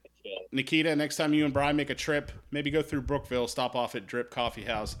 Nikita, next time you and Brye make a trip, maybe go through Brookville, stop off at Drip Coffee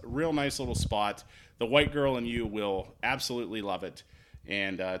House. Real nice little spot. The white girl and you will absolutely love it.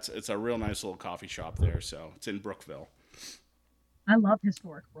 And it's a real nice little coffee shop there. So it's in Brookville. I love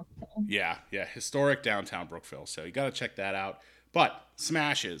historic Brookville. Yeah, historic downtown Brookville. So you got to check that out. But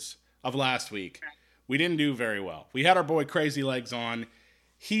smashes of last week, we didn't do very well. We had our boy Crazy Legs on.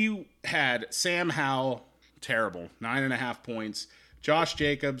 He had Sam Howell, terrible, 9.5 points. Josh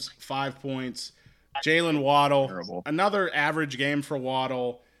Jacobs, 5 points. Jalen Waddle, Terrible. another average game for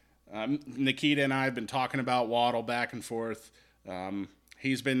Waddle. Nikita and I have been talking about Waddle back and forth.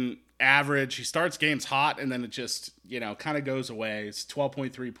 He's been average. He starts games hot, and then it just, kind of goes away. It's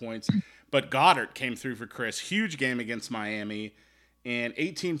 12.3 points. But Goddard came through for Chris. Huge game against Miami, and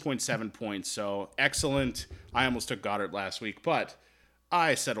 18.7 points. So excellent. I almost took Goddard last week, but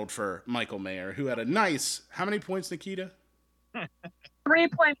I settled for Michael Mayer, who had a nice, how many points, Nikita?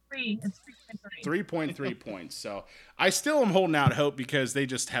 3.3. It's 3.3. 3.3 points. So I still am holding out hope because they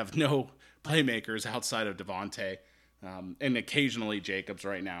just have no playmakers outside of Devontae. And occasionally Jacobs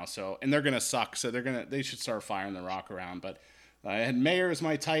right now. So, and they're going to suck. So they should start firing the rock around. But I had Mayer as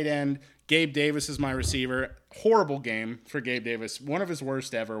my tight end. Gabe Davis is my receiver. Horrible game for Gabe Davis. One of his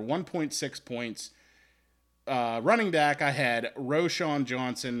worst ever. 1.6 points. Running back, I had Roschon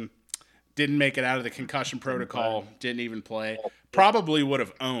Johnson. Didn't make it out of the concussion protocol. Didn't even play. Probably would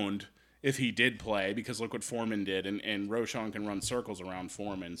have owned if he did play, because look what Foreman did. And Roschon can run circles around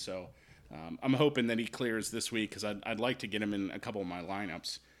Foreman. So I'm hoping that he clears this week, because I'd like to get him in a couple of my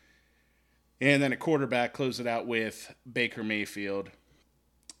lineups. And then a quarterback, close it out with Baker Mayfield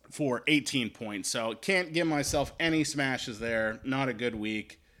for 18 points. So can't give myself any smashes there. Not a good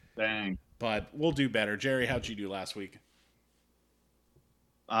week. Dang. But we'll do better. Jerry, how'd you do last week?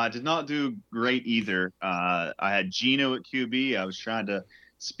 Did not do great either. I had Geno at QB. I was trying to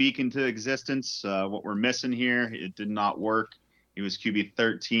speak into existence what we're missing here. It did not work. He was QB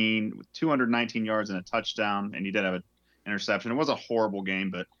 13 with 219 yards and a touchdown, and he did have an interception. It was a horrible game,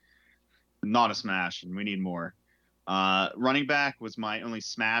 but not a smash, and we need more. Running back was my only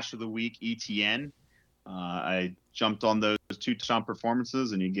smash of the week, ETN. I jumped on those 2 touchdown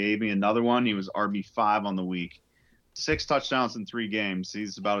performances, and he gave me another one. He was RB5 on the week. 6 touchdowns in 3 games.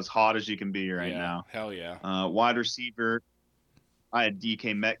 He's about as hot as you can be right now. Hell yeah. Wide receiver, I had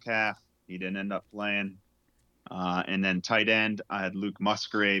DK Metcalf. He didn't end up playing. And then tight end, I had Luke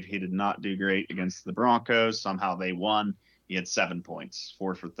Musgrave. He did not do great against the Broncos. Somehow they won. He had 7 points,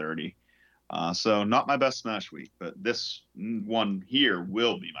 4 for 30. So not my best smash week, but this one here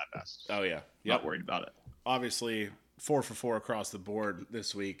will be my best. Oh, yeah. Not worried about it. Obviously, 4 for 4 across the board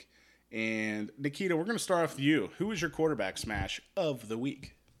this week. And Nikita, we're going to start off with you. Who was your quarterback smash of the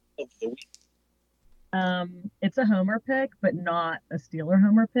week? It's a homer pick, but not a Steeler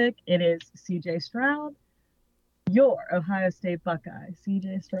homer pick. It is CJ Stroud, your Ohio State Buckeye,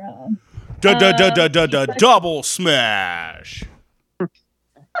 CJ Stroud. Double smash.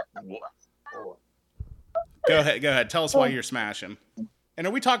 Go ahead. Tell us why you're smashing. And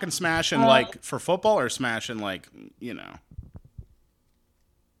are we talking smashing like for football, or smashing like, You're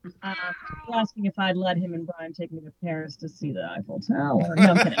asking if I'd let him and Brian take me to Paris to see the Eiffel Tower.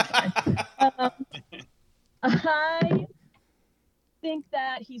 No, I'm kidding. I think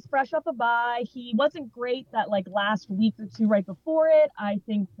that he's fresh off a bye. He wasn't great that last week or 2 right before it. I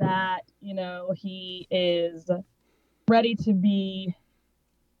think that, he is ready to be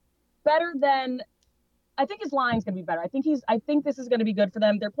better than. I think his line's going to be better. I think this is going to be good for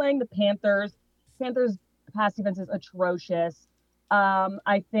them. They're playing the Panthers. Panthers' pass defense is atrocious.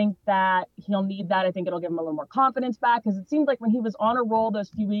 I think that he'll need that. I think it'll give him a little more confidence back, because it seemed like when he was on a roll those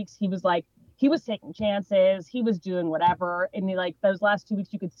few weeks, he was taking chances. He was doing whatever. And those last 2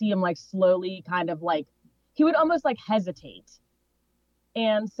 weeks, you could see him slowly kind of he would almost hesitate.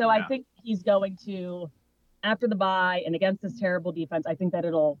 And so yeah. I think he's going to, after the bye and against this terrible defense, I think that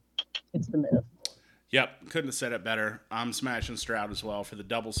it's the move. Yep, couldn't have said it better. I'm smashing Stroud as well for the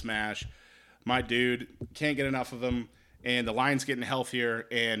double smash. My dude, can't get enough of him. And the line's getting healthier.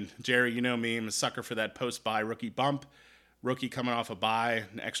 And Jerry, you know me, I'm a sucker for that post-bye rookie bump. Rookie coming off a bye,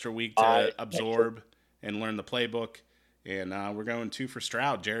 an extra week to absorb and learn the playbook. And we're going 2 for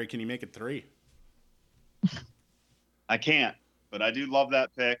Stroud. Jerry, can you make it 3? I can't, but I do love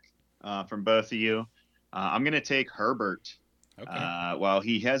that pick from both of you. I'm going to take Herbert. Okay. While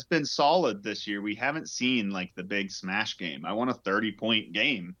he has been solid this year, we haven't seen the big smash game. I want a 30-point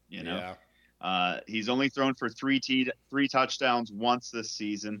game, Yeah. He's only thrown for 3 touchdowns once this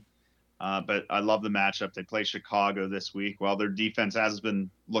season. But I love the matchup. They play Chicago this week. While their defense has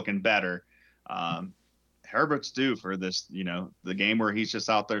been looking better, Herbert's due for this, the game where he's just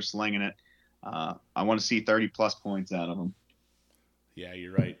out there slinging it. I want to see 30-plus points out of him. Yeah,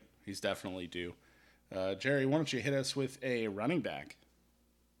 you're right. He's definitely due. Jerry, why don't you hit us with a running back?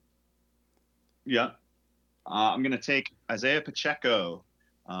 Yeah. I'm going to take Isaiah Pacheco.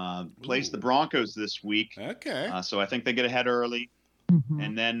 Plays the Broncos this week. Okay. So I think they get ahead early, Mhm.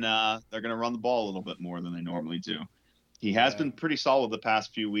 and then they're going to run the ball a little bit more than they normally do. He has been pretty solid the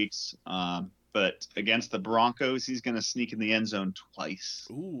past few weeks, but against the Broncos, he's going to sneak in the end zone twice.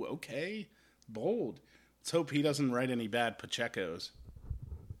 Ooh, okay. Bold. Let's hope he doesn't write any bad Pachecos.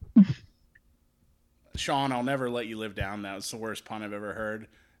 Sean, I'll never let you live down. That was the worst pun I've ever heard.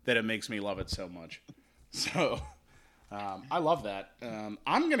 That it makes me love it so much. So, I love that.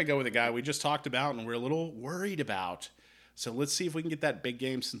 I'm going to go with a guy we just talked about and we're a little worried about. So let's see if we can get that big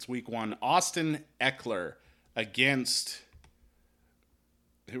game since week 1. Austin Eckler against,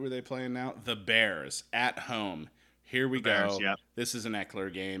 who are they playing now? The Bears at home. Here we go. Bears, yep. This is an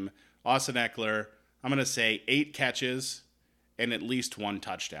Eckler game. Austin Eckler, I'm going to say 8 catches and at least 1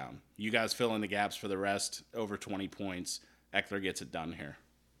 touchdown. You guys fill in the gaps for the rest. Over 20 points. Eckler gets it done here.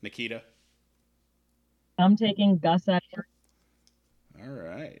 Nikita? I'm taking Gus Edwards All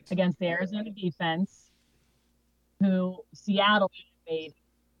right. against the Arizona defense, who Seattle made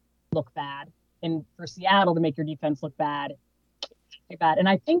look bad. And for Seattle to make your defense look bad, too bad. And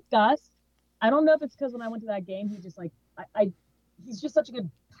I think Gus, I don't know if it's because when I went to that game, he just like, he's just such a good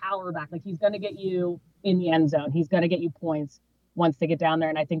power back. Like, he's going to get you in the end zone. He's going to get you points once they get down there.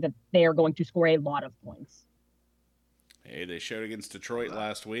 And I think that they are going to score a lot of points. Hey, they showed against Detroit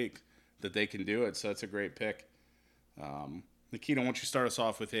last week that they can do it, so that's a great pick. Nikita, why don't you start us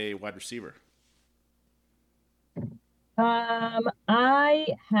off with a wide receiver? I'm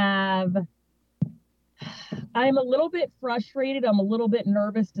a little bit frustrated. I'm a little bit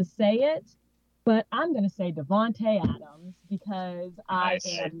nervous to say it, but I'm going to say Devontae Adams because I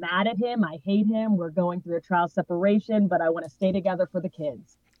am mad at him. I hate him. We're going through a trial separation, but I want to stay together for the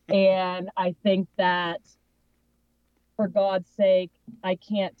kids. And I think that, for God's sake, I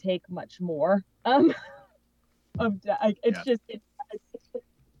can't take much more. I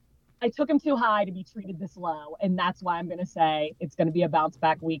took him too high to be treated this low, and that's why I'm going to say it's going to be a bounce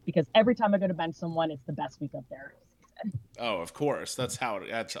back week because every time I go to bench someone, it's the best week of their season. Oh, of course. That's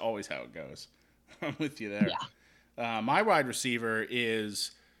always how it goes. I'm with you there. Yeah. My wide receiver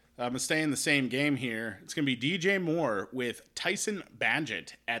is, I'm going to stay in the same game here. It's going to be DJ Moore with Tyson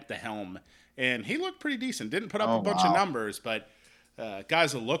Bagent at the helm. And he looked pretty decent. Didn't put up a bunch of numbers, but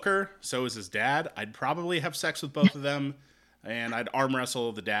guy's a looker. So is his dad. I'd probably have sex with both of them. And I'd arm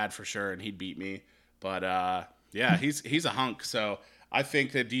wrestle the dad for sure, and he'd beat me. But yeah, he's a hunk. So I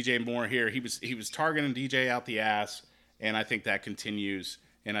think that DJ Moore here, he was targeting DJ out the ass, and I think that continues.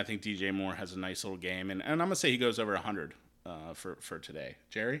 And I think DJ Moore has a nice little game, and I'm gonna say he goes over 100 for today.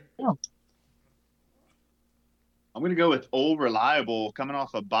 Jerry? Oh. I'm gonna go with old reliable coming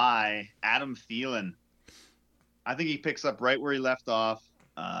off a bye, Adam Thielen. I think he picks up right where he left off.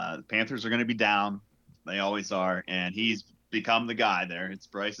 The Panthers are going to be down. They always are, and he's become the guy there. It's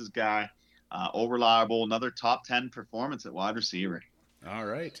Bryce's guy. Old reliable, another top 10 performance at wide receiver. All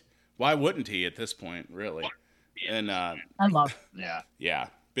right. Why wouldn't he at this point, really? And I love it. Yeah.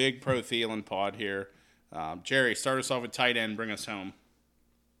 Big pro Thielen pod here. Jerry, start us off with tight end. Bring us home.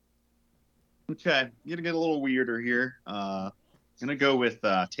 Okay, I'm gonna get a little weirder here. Gonna go with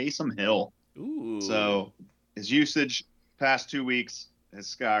Taysom Hill. Ooh. So his usage past 2 weeks has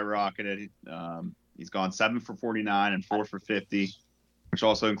skyrocketed. He's gone 7 for 49 and 4 for 50, which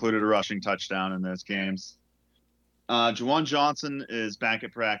also included a rushing touchdown in those games. Juwan Johnson is back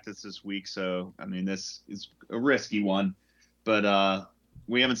at practice this week, so I mean this is a risky one, but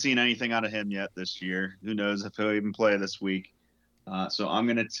we haven't seen anything out of him yet this year. Who knows if he'll even play this week? So I'm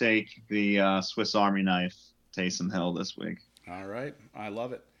going to take the Swiss Army knife, Taysom Hill, this week. All right. I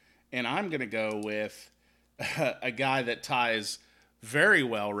love it. And I'm going to go with a guy that ties very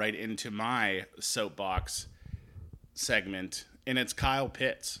well right into my soapbox segment, and it's Kyle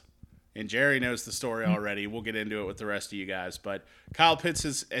Pitts. And Jerry knows the story already. We'll get into it with the rest of you guys. But Kyle Pitts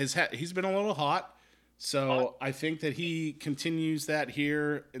he's been a little hot. So I think that he continues that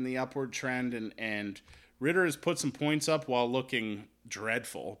here in the upward trend, and Ritter has put some points up while looking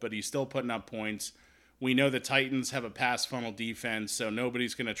dreadful, but he's still putting up points. We know the Titans have a pass funnel defense, so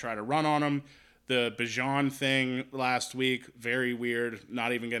nobody's going to try to run on them. The Bijan thing last week, very weird.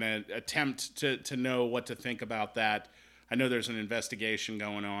 Not even going to attempt to know what to think about that. I know there's an investigation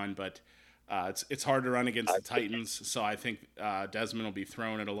going on, but it's hard to run against the Titans, so I think Desmond will be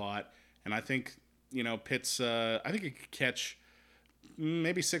throwing it a lot. And I think, Pitts, I think he could catch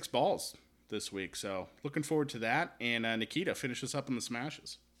maybe 6 balls this week. So looking forward to that. And Nikita, finish us up in the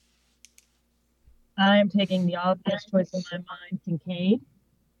smashes. I'm taking the obvious choice in my mind, Kincaid.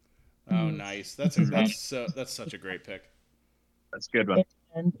 Oh, nice. That's such a great pick. That's a good one.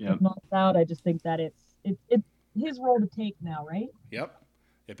 And if knocked out, I just think that it's it's his role to take now, right? Yep.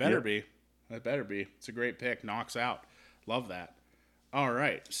 It better be. It better be. It's a great pick. Knocks out. Love that. All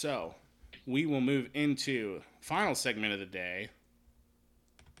right. So we will move into final segment of the day.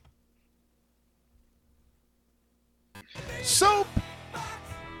 Soap.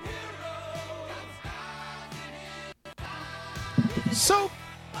 Soap.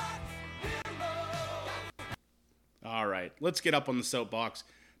 All right. Let's get up on the soapbox.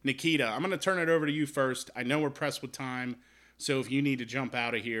 Nikita, I'm going to turn it over to you first. I know we're pressed with time, so if you need to jump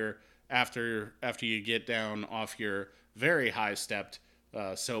out of here after you get down off your very high-stepped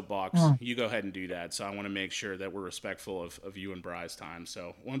soapbox, you go ahead and do that. So I want to make sure that we're respectful of you and Brye's time.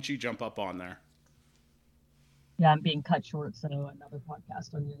 So why don't you jump up on there? Yeah, I'm being cut short, so another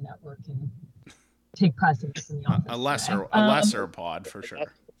podcast on your network can take precedence in the office. A lesser pod for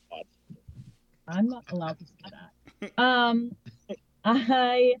sure. I'm not allowed to say that.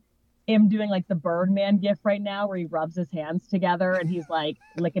 I am doing like the Birdman gif right now where he rubs his hands together and he's like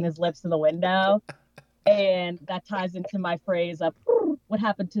licking his lips in the window. And that ties into my phrase of what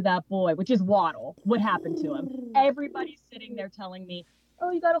happened to that boy, which is Waddle. What happened to him? Everybody's sitting there telling me,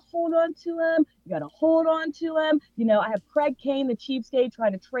 oh, you got to hold on to him. You got to hold on to him. You know, I have Craig Kane, the cheapskate,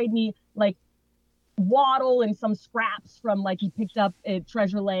 trying to trade me like Waddle and some scraps from like he picked up at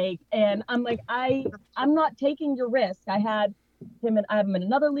Treasure Lake. And I'm like, I'm not taking your risk. I have him in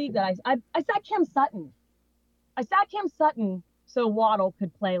another league that I sat Cam Sutton. I sat Cam Sutton so Waddle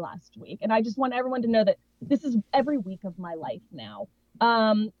could play last week. And I just want everyone to know that this is every week of my life now.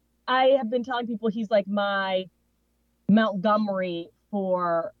 I have been telling people he's like my Montgomery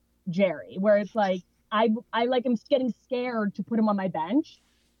for Jerry, where it's like I like am getting scared to put him on my bench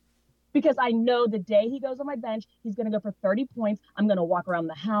because I know the day he goes on my bench, he's going to go for 30 points. I'm going to walk around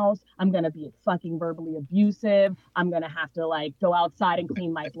the house. I'm going to be fucking verbally abusive. I'm going to have to like go outside and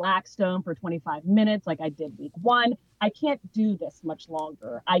clean my Blackstone for 25 minutes like I did week 1. I can't do this much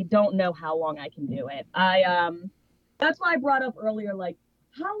longer. I don't know how long I can do it. That's why I brought up earlier, like,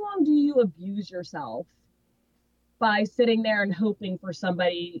 how long do you abuse yourself by sitting there and hoping for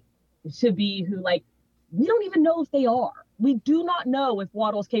somebody to be who, like, we don't even know if they are. We do not know if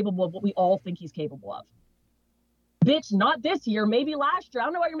Waddle's capable of what we all think he's capable of. Bitch, not this year, maybe last year. I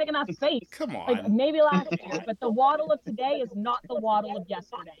don't know why you're making that face. Come on. Like, maybe last year, but the Waddle of today is not the Waddle of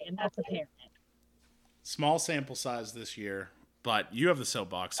yesterday, and that's apparent. Small sample size this year, but you have the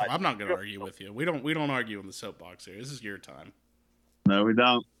soapbox, so I'm not going to argue with you. We don't argue on the soapbox here. This is your time. No, we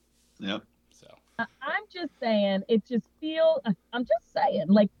don't. Yep. So I'm just saying, I'm just saying,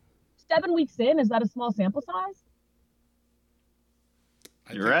 like, 7 weeks in, is that a small sample size?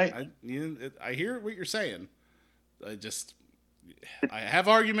 You're right. I hear what you're saying. I have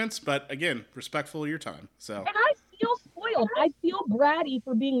arguments, but again, respectful of your time. So. And I feel spoiled. I feel bratty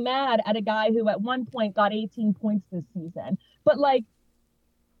for being mad at a guy who at one point got 18 points this season, but like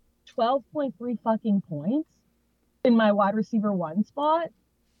 12.3 fucking points in my wide receiver 1 spot.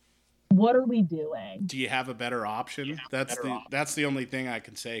 What are we doing? Do you have a better option? That's the only thing I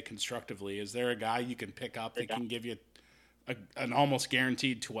can say constructively. Is there a guy you can pick up that can give you an almost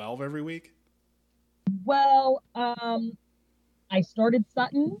guaranteed 12 every week? Well, I started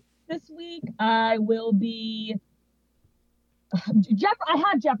Sutton this week. I will be I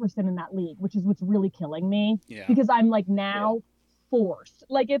had Jefferson in that league, which is what's really killing me. Yeah. Because I'm like now forced.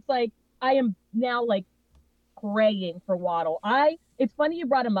 Like it's like I am now like praying for Waddle. It's funny you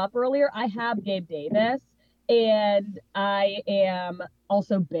brought him up earlier. I have Gabe Davis, and I am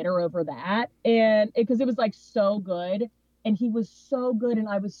also bitter over that. And because it was like so good, and he was so good, and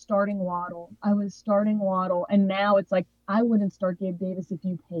I was starting Waddle. And now it's like I wouldn't start Gabe Davis if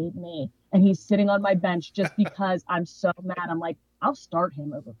you paid me. And he's sitting on my bench just because I'm so mad. I'm like, I'll start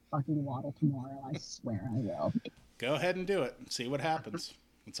him over fucking Waddle tomorrow. I swear I will. Go ahead and do it and see what happens.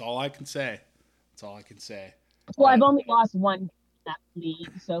 That's all I can say. Well, I've only lost one game in that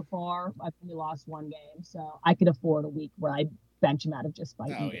league so far. I've only lost one game, so I could afford a week where I bench him out of just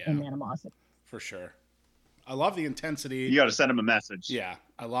spite and animosity. For sure. I love the intensity. You got to send him a message. Yeah,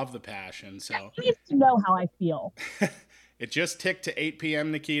 I love the passion. So he needs to know how I feel. It just ticked to 8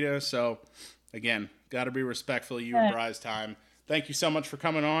 p.m., Nikita. So, again, got to be respectful of you and Brye's time. Thank you so much for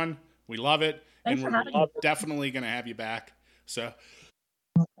coming on. We love it. Thanks and we're definitely going to have you back. So.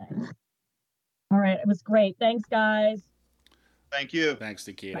 Okay. All right. It was great. Thanks, guys. Thank you. Thanks,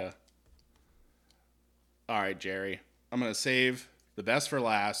 Nikita. All right, Jerry. I'm going to save the best for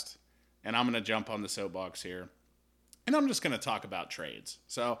last, and I'm going to jump on the soapbox here. And I'm just going to talk about trades.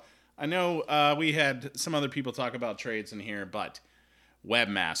 So I know we had some other people talk about trades in here, but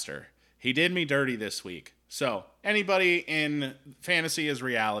Webmaster, he did me dirty this week. So anybody in fantasy is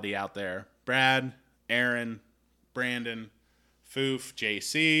reality out there, Brad Aaron, Brandon, Foof,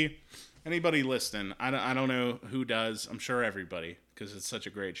 JC, anybody listening. I don't know who does. I'm sure everybody, because it's such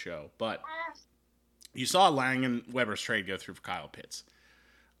a great show. But you saw Lang and Weber's trade go through for Kyle Pitts.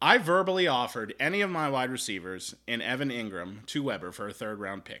 I verbally offered any of my wide receivers and Evan Ingram to Weber for a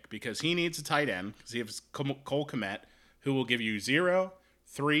third-round pick because he needs a tight end because he has Cole Kmet, who will give you 0,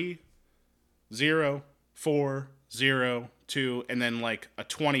 3, 0, 4, 0, 2, and then like a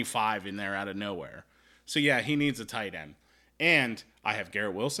 25 in there out of nowhere. So, yeah, he needs a tight end. And I have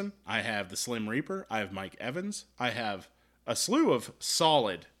Garrett Wilson. I have the Slim Reaper. I have Mike Evans. I have a slew of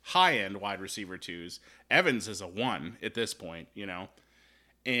solid, high-end wide receiver twos. Evans is a 1 at this point, you know.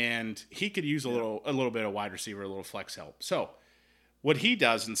 And he could use a little bit of wide receiver, a little flex help. So what he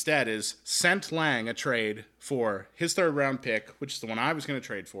does instead is sent Lang a trade for his third-round pick, which is the one I was going to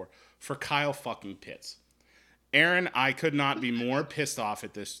trade for Kyle fucking Pitts. Aaron, I could not be more pissed off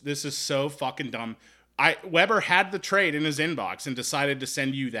at this. This is so fucking dumb. Weber had the trade in his inbox and decided to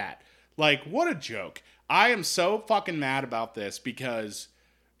send you that. Like, what a joke. I am so fucking mad about this because...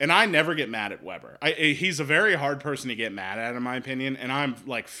 And I never get mad at Weber. He's a very hard person to get mad at, in my opinion, and I'm,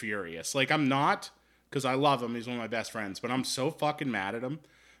 like, furious. Like, I'm not, because I love him. He's one of my best friends, but I'm so fucking mad at him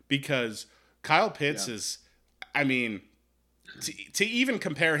because Kyle Pitts is, I mean, to even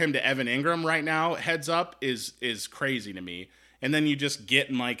compare him to Evan Ingram right now, heads up, is crazy to me. And then you just get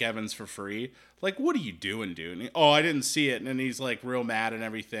Mike Evans for free. Like, what are you doing, dude? Oh, I didn't see it. And then he's, like, real mad and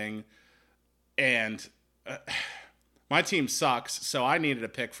everything. And... my team sucks, so I needed a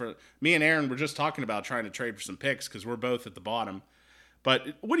pick for... Me and Aaron were just talking about trying to trade for some picks because we're both at the bottom.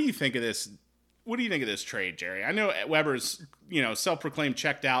 But what do you think of this? What do you think of this trade, Jerry? I know Weber's, self-proclaimed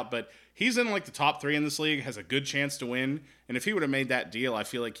checked out, but he's in like the top 3 in this league, has a good chance to win. And if he would have made that deal, I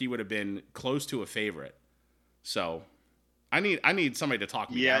feel like he would have been close to a favorite. So I need somebody to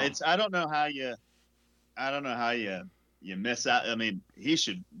talk me down. Yeah, I don't know how you miss out. I mean, he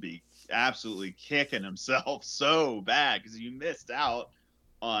should be absolutely kicking himself so bad because you missed out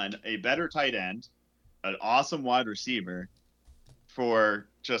on a better tight end, an awesome wide receiver for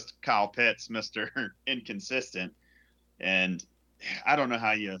just Kyle Pitts, Mr. Inconsistent. And I don't know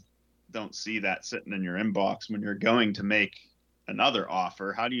how you don't see that sitting in your inbox when you're going to make another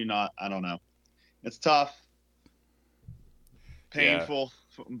offer. How do you not? I don't know. It's tough, painful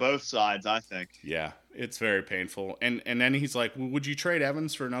from both sides, I think. Yeah, it's very painful. And then he's like, well, would you trade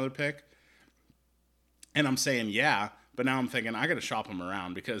Evans for another pick? And I'm saying, yeah, but now I'm thinking I got to shop him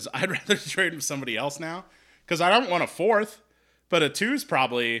around because I'd rather trade him with somebody else now because I don't want a 4th, but a 2's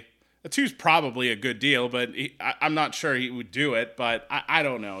probably a good deal, but I'm not sure he would do it, but I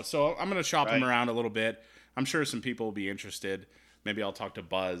don't know. So I'm going to shop him around a little bit. I'm sure some people will be interested. Maybe I'll talk to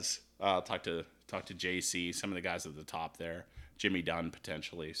Buzz, talk to JC, some of the guys at the top there, Jimmy Dunn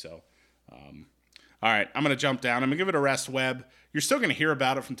potentially. So, all right, I'm going to jump down. I'm going to give it a rest, Webb. You're still going to hear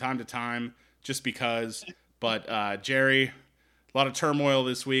about it from time to time just because. But, Jerry, a lot of turmoil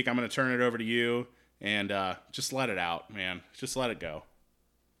this week. I'm going to turn it over to you and just let it out, man. Just let it go.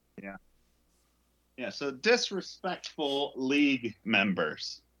 Yeah. Yeah, so disrespectful league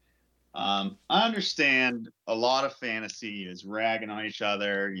members. I understand a lot of fantasy is ragging on each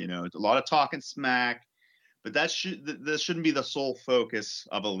other. It's a lot of talking smack. But this shouldn't be the sole focus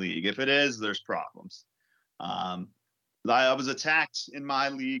of a league. If it is, there's problems. I was attacked in my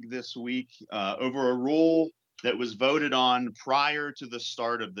league this week over a rule that was voted on prior to the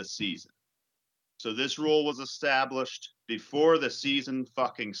start of the season. So this rule was established before the season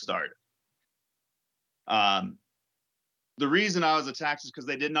fucking started. The reason I was attacked is because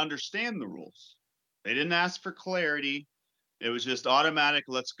they didn't understand the rules. They didn't ask for clarity. It was just automatic.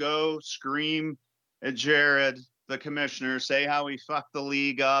 Let's go scream at Jared, the commissioner, say how he fucked the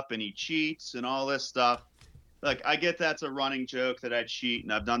league up and he cheats and all this stuff. Like, I get that's a running joke that I cheat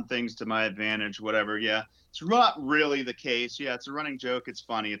and I've done things to my advantage, whatever. Yeah, it's not really the case. Yeah, it's a running joke. It's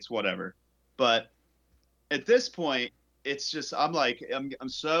funny. It's whatever. But at this point, it's just, I'm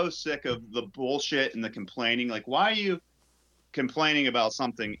so sick of the bullshit and the complaining. Like, why are you complaining about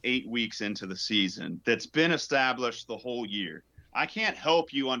something 8 weeks into the season that's been established the whole year? I can't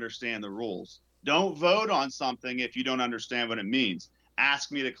help you understand the rules. Don't vote on something if you don't understand what it means.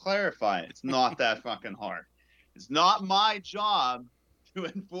 Ask me to clarify it. It's not that fucking hard. It's not my job to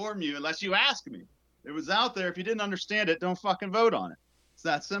inform you unless you ask me. It was out there. If you didn't understand it, don't fucking vote on it. It's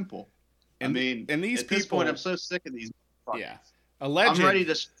that simple. And these at people, this point, I'm so sick of these. Yeah, I'm ready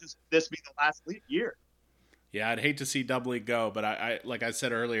to this be the last year. Yeah, I'd hate to see Double League go, but I like I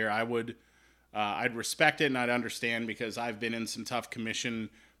said earlier, I would, I'd respect it and I'd understand because I've been in some tough commission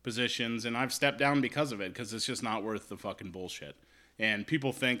positions and I've stepped down because of it because it's just not worth the fucking bullshit. And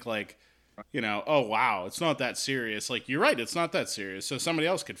people think like oh, wow, it's not that serious. Like, you're right, it's not that serious. So somebody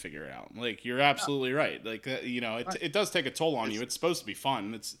else could figure it out. Like, you're absolutely right. Like, it does take a toll on you. It's supposed to be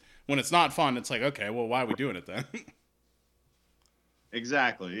fun. When it's not fun, it's like, okay, well, why are we doing it then?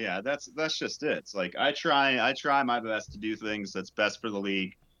 Exactly. Yeah, that's just it. It's like I try my best to do things that's best for the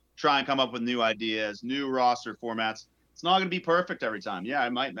league. Try and come up with new ideas, new roster formats. It's not going to be perfect every time. Yeah, I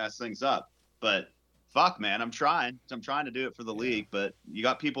might mess things up, but fuck, man, I'm trying. I'm trying to do it for the league. But you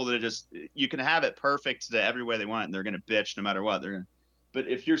got people that are you can have it perfect to every way they want, and they're going to bitch no matter what. But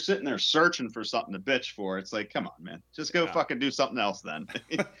if you're sitting there searching for something to bitch for, it's like, come on, man, just go fucking do something else then.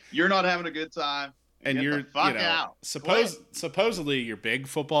 You're not having a good time. And get you're the fuck out. Supposedly you're big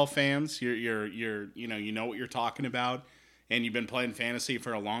football fans. You're you know what you're talking about, and you've been playing fantasy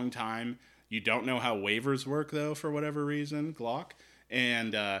for a long time. You don't know how waivers work though, for whatever reason, Glock.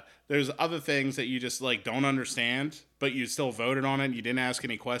 And there's other things that you just like don't understand, but you still voted on it. And you didn't ask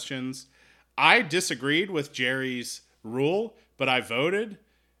any questions. I disagreed with Jerry's rule, but I voted,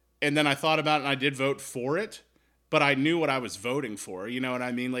 and then I thought about it, and I did vote for it. But I knew what I was voting for. You know what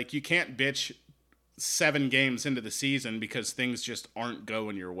I mean? Like, you can't bitch 7 games into the season because things just aren't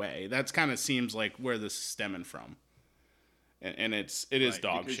going your way. That's kind of seems like where this is stemming from, and it is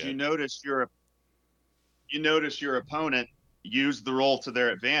dog because shit. You notice your opponent used the role to their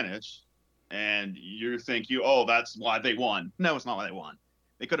advantage, and you think that's why they won. No, it's not why they won.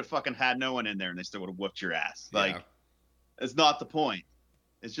 They could have fucking had no one in there, and they still would have whooped your ass. Like, it's not the point.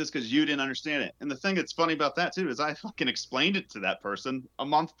 It's just because you didn't understand it. And the thing that's funny about that too is I fucking explained it to that person a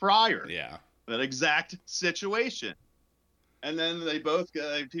month prior. Yeah. That exact situation. And then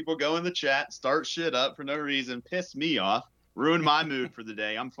people go in the chat, start shit up for no reason, piss me off, ruin my mood for the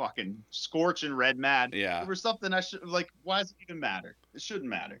day. I'm fucking scorching red mad. Yeah. Over something I should, like, why does it even matter? It shouldn't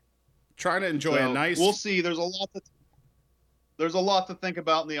matter. Trying to enjoy a nice. We'll see. There's a lot to think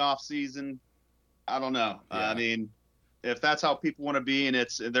about in the off season. I don't know. Yeah. I mean, if that's how people want to be and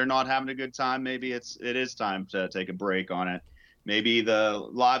they're not having a good time, maybe it is time to take a break on it. Maybe the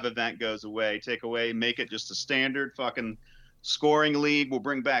live event goes away, make it just a standard fucking scoring league. We'll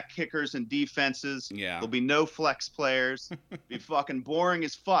bring back kickers and defenses. Yeah. There'll be no flex players. Be fucking boring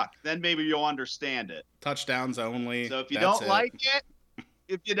as fuck. Then maybe you'll understand it. Touchdowns only. So if you don't like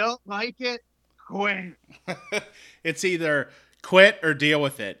it, quit. It's either quit or deal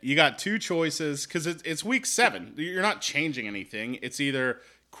with it. You got 2 choices because it's week 7. You're not changing anything. It's either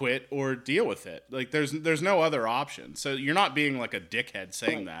quit or deal with it. Like, there's no other option. So you're not being like a dickhead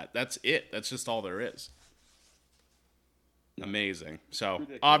saying that. That's it. That's just all there is. Amazing. So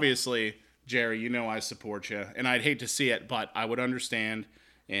ridiculous. Obviously, Jerry, I support you, and I'd hate to see it, but I would understand.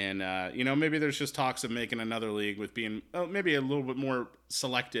 And maybe there's just talks of making another league with being maybe a little bit more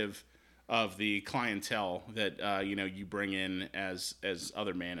selective of the clientele that you bring in as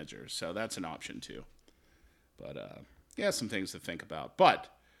other managers. So that's an option too. But some things to think about. But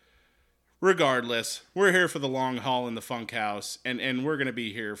regardless, we're here for the long haul in the Funkhaus, and we're going to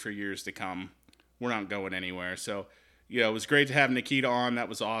be here for years to come. We're not going anywhere. So, it was great to have Nikita on. That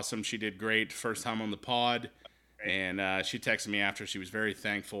was awesome. She did great. First time on the pod. And she texted me after. She was very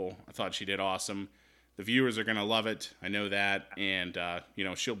thankful. I thought she did awesome. The viewers are going to love it. I know that. And,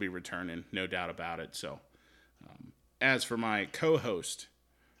 she'll be returning, no doubt about it. So, as for my co-host,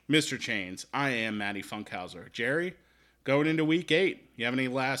 Mr. Chains, I am Matty Funkhauser. Jerry, going into week 8, you have any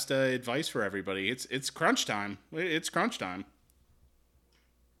last advice for everybody? It's crunch time. It's crunch time.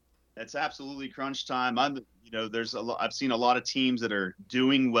 It's absolutely crunch time. I've seen a lot of teams that are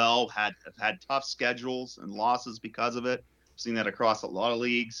doing well, have had tough schedules and losses because of it. I've seen that across a lot of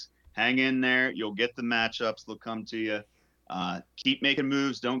leagues. Hang in there. You'll get the matchups. They'll come to you. Keep making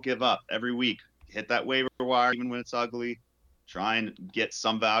moves. Don't give up. Every week, hit that waiver wire, even when it's ugly. Try and get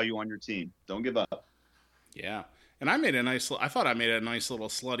some value on your team. Don't give up. Yeah. And I thought I made a nice little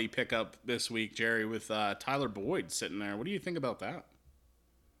slutty pickup this week, Jerry, with Tyler Boyd sitting there. What do you think about that?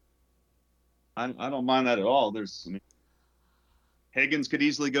 I don't mind that at all. Higgins could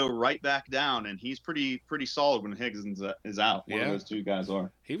easily go right back down, and he's pretty solid when Higgins is out. One of those two guys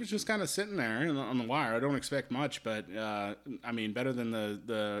are. He was just kind of sitting there on the wire. I don't expect much, but better than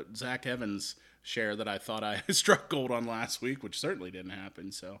the Zach Evans share that I thought I struck gold on last week, which certainly didn't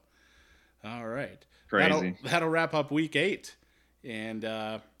happen. So, all right, crazy. That'll wrap up week 8, and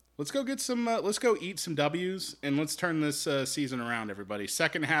let's go get some. Let's go eat some W's, and let's turn this season around, everybody.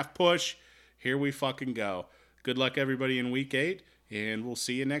 Second half push. Here we fucking go. Good luck, everybody, in week 8, and we'll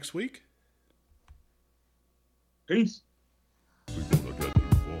see you next week. Peace.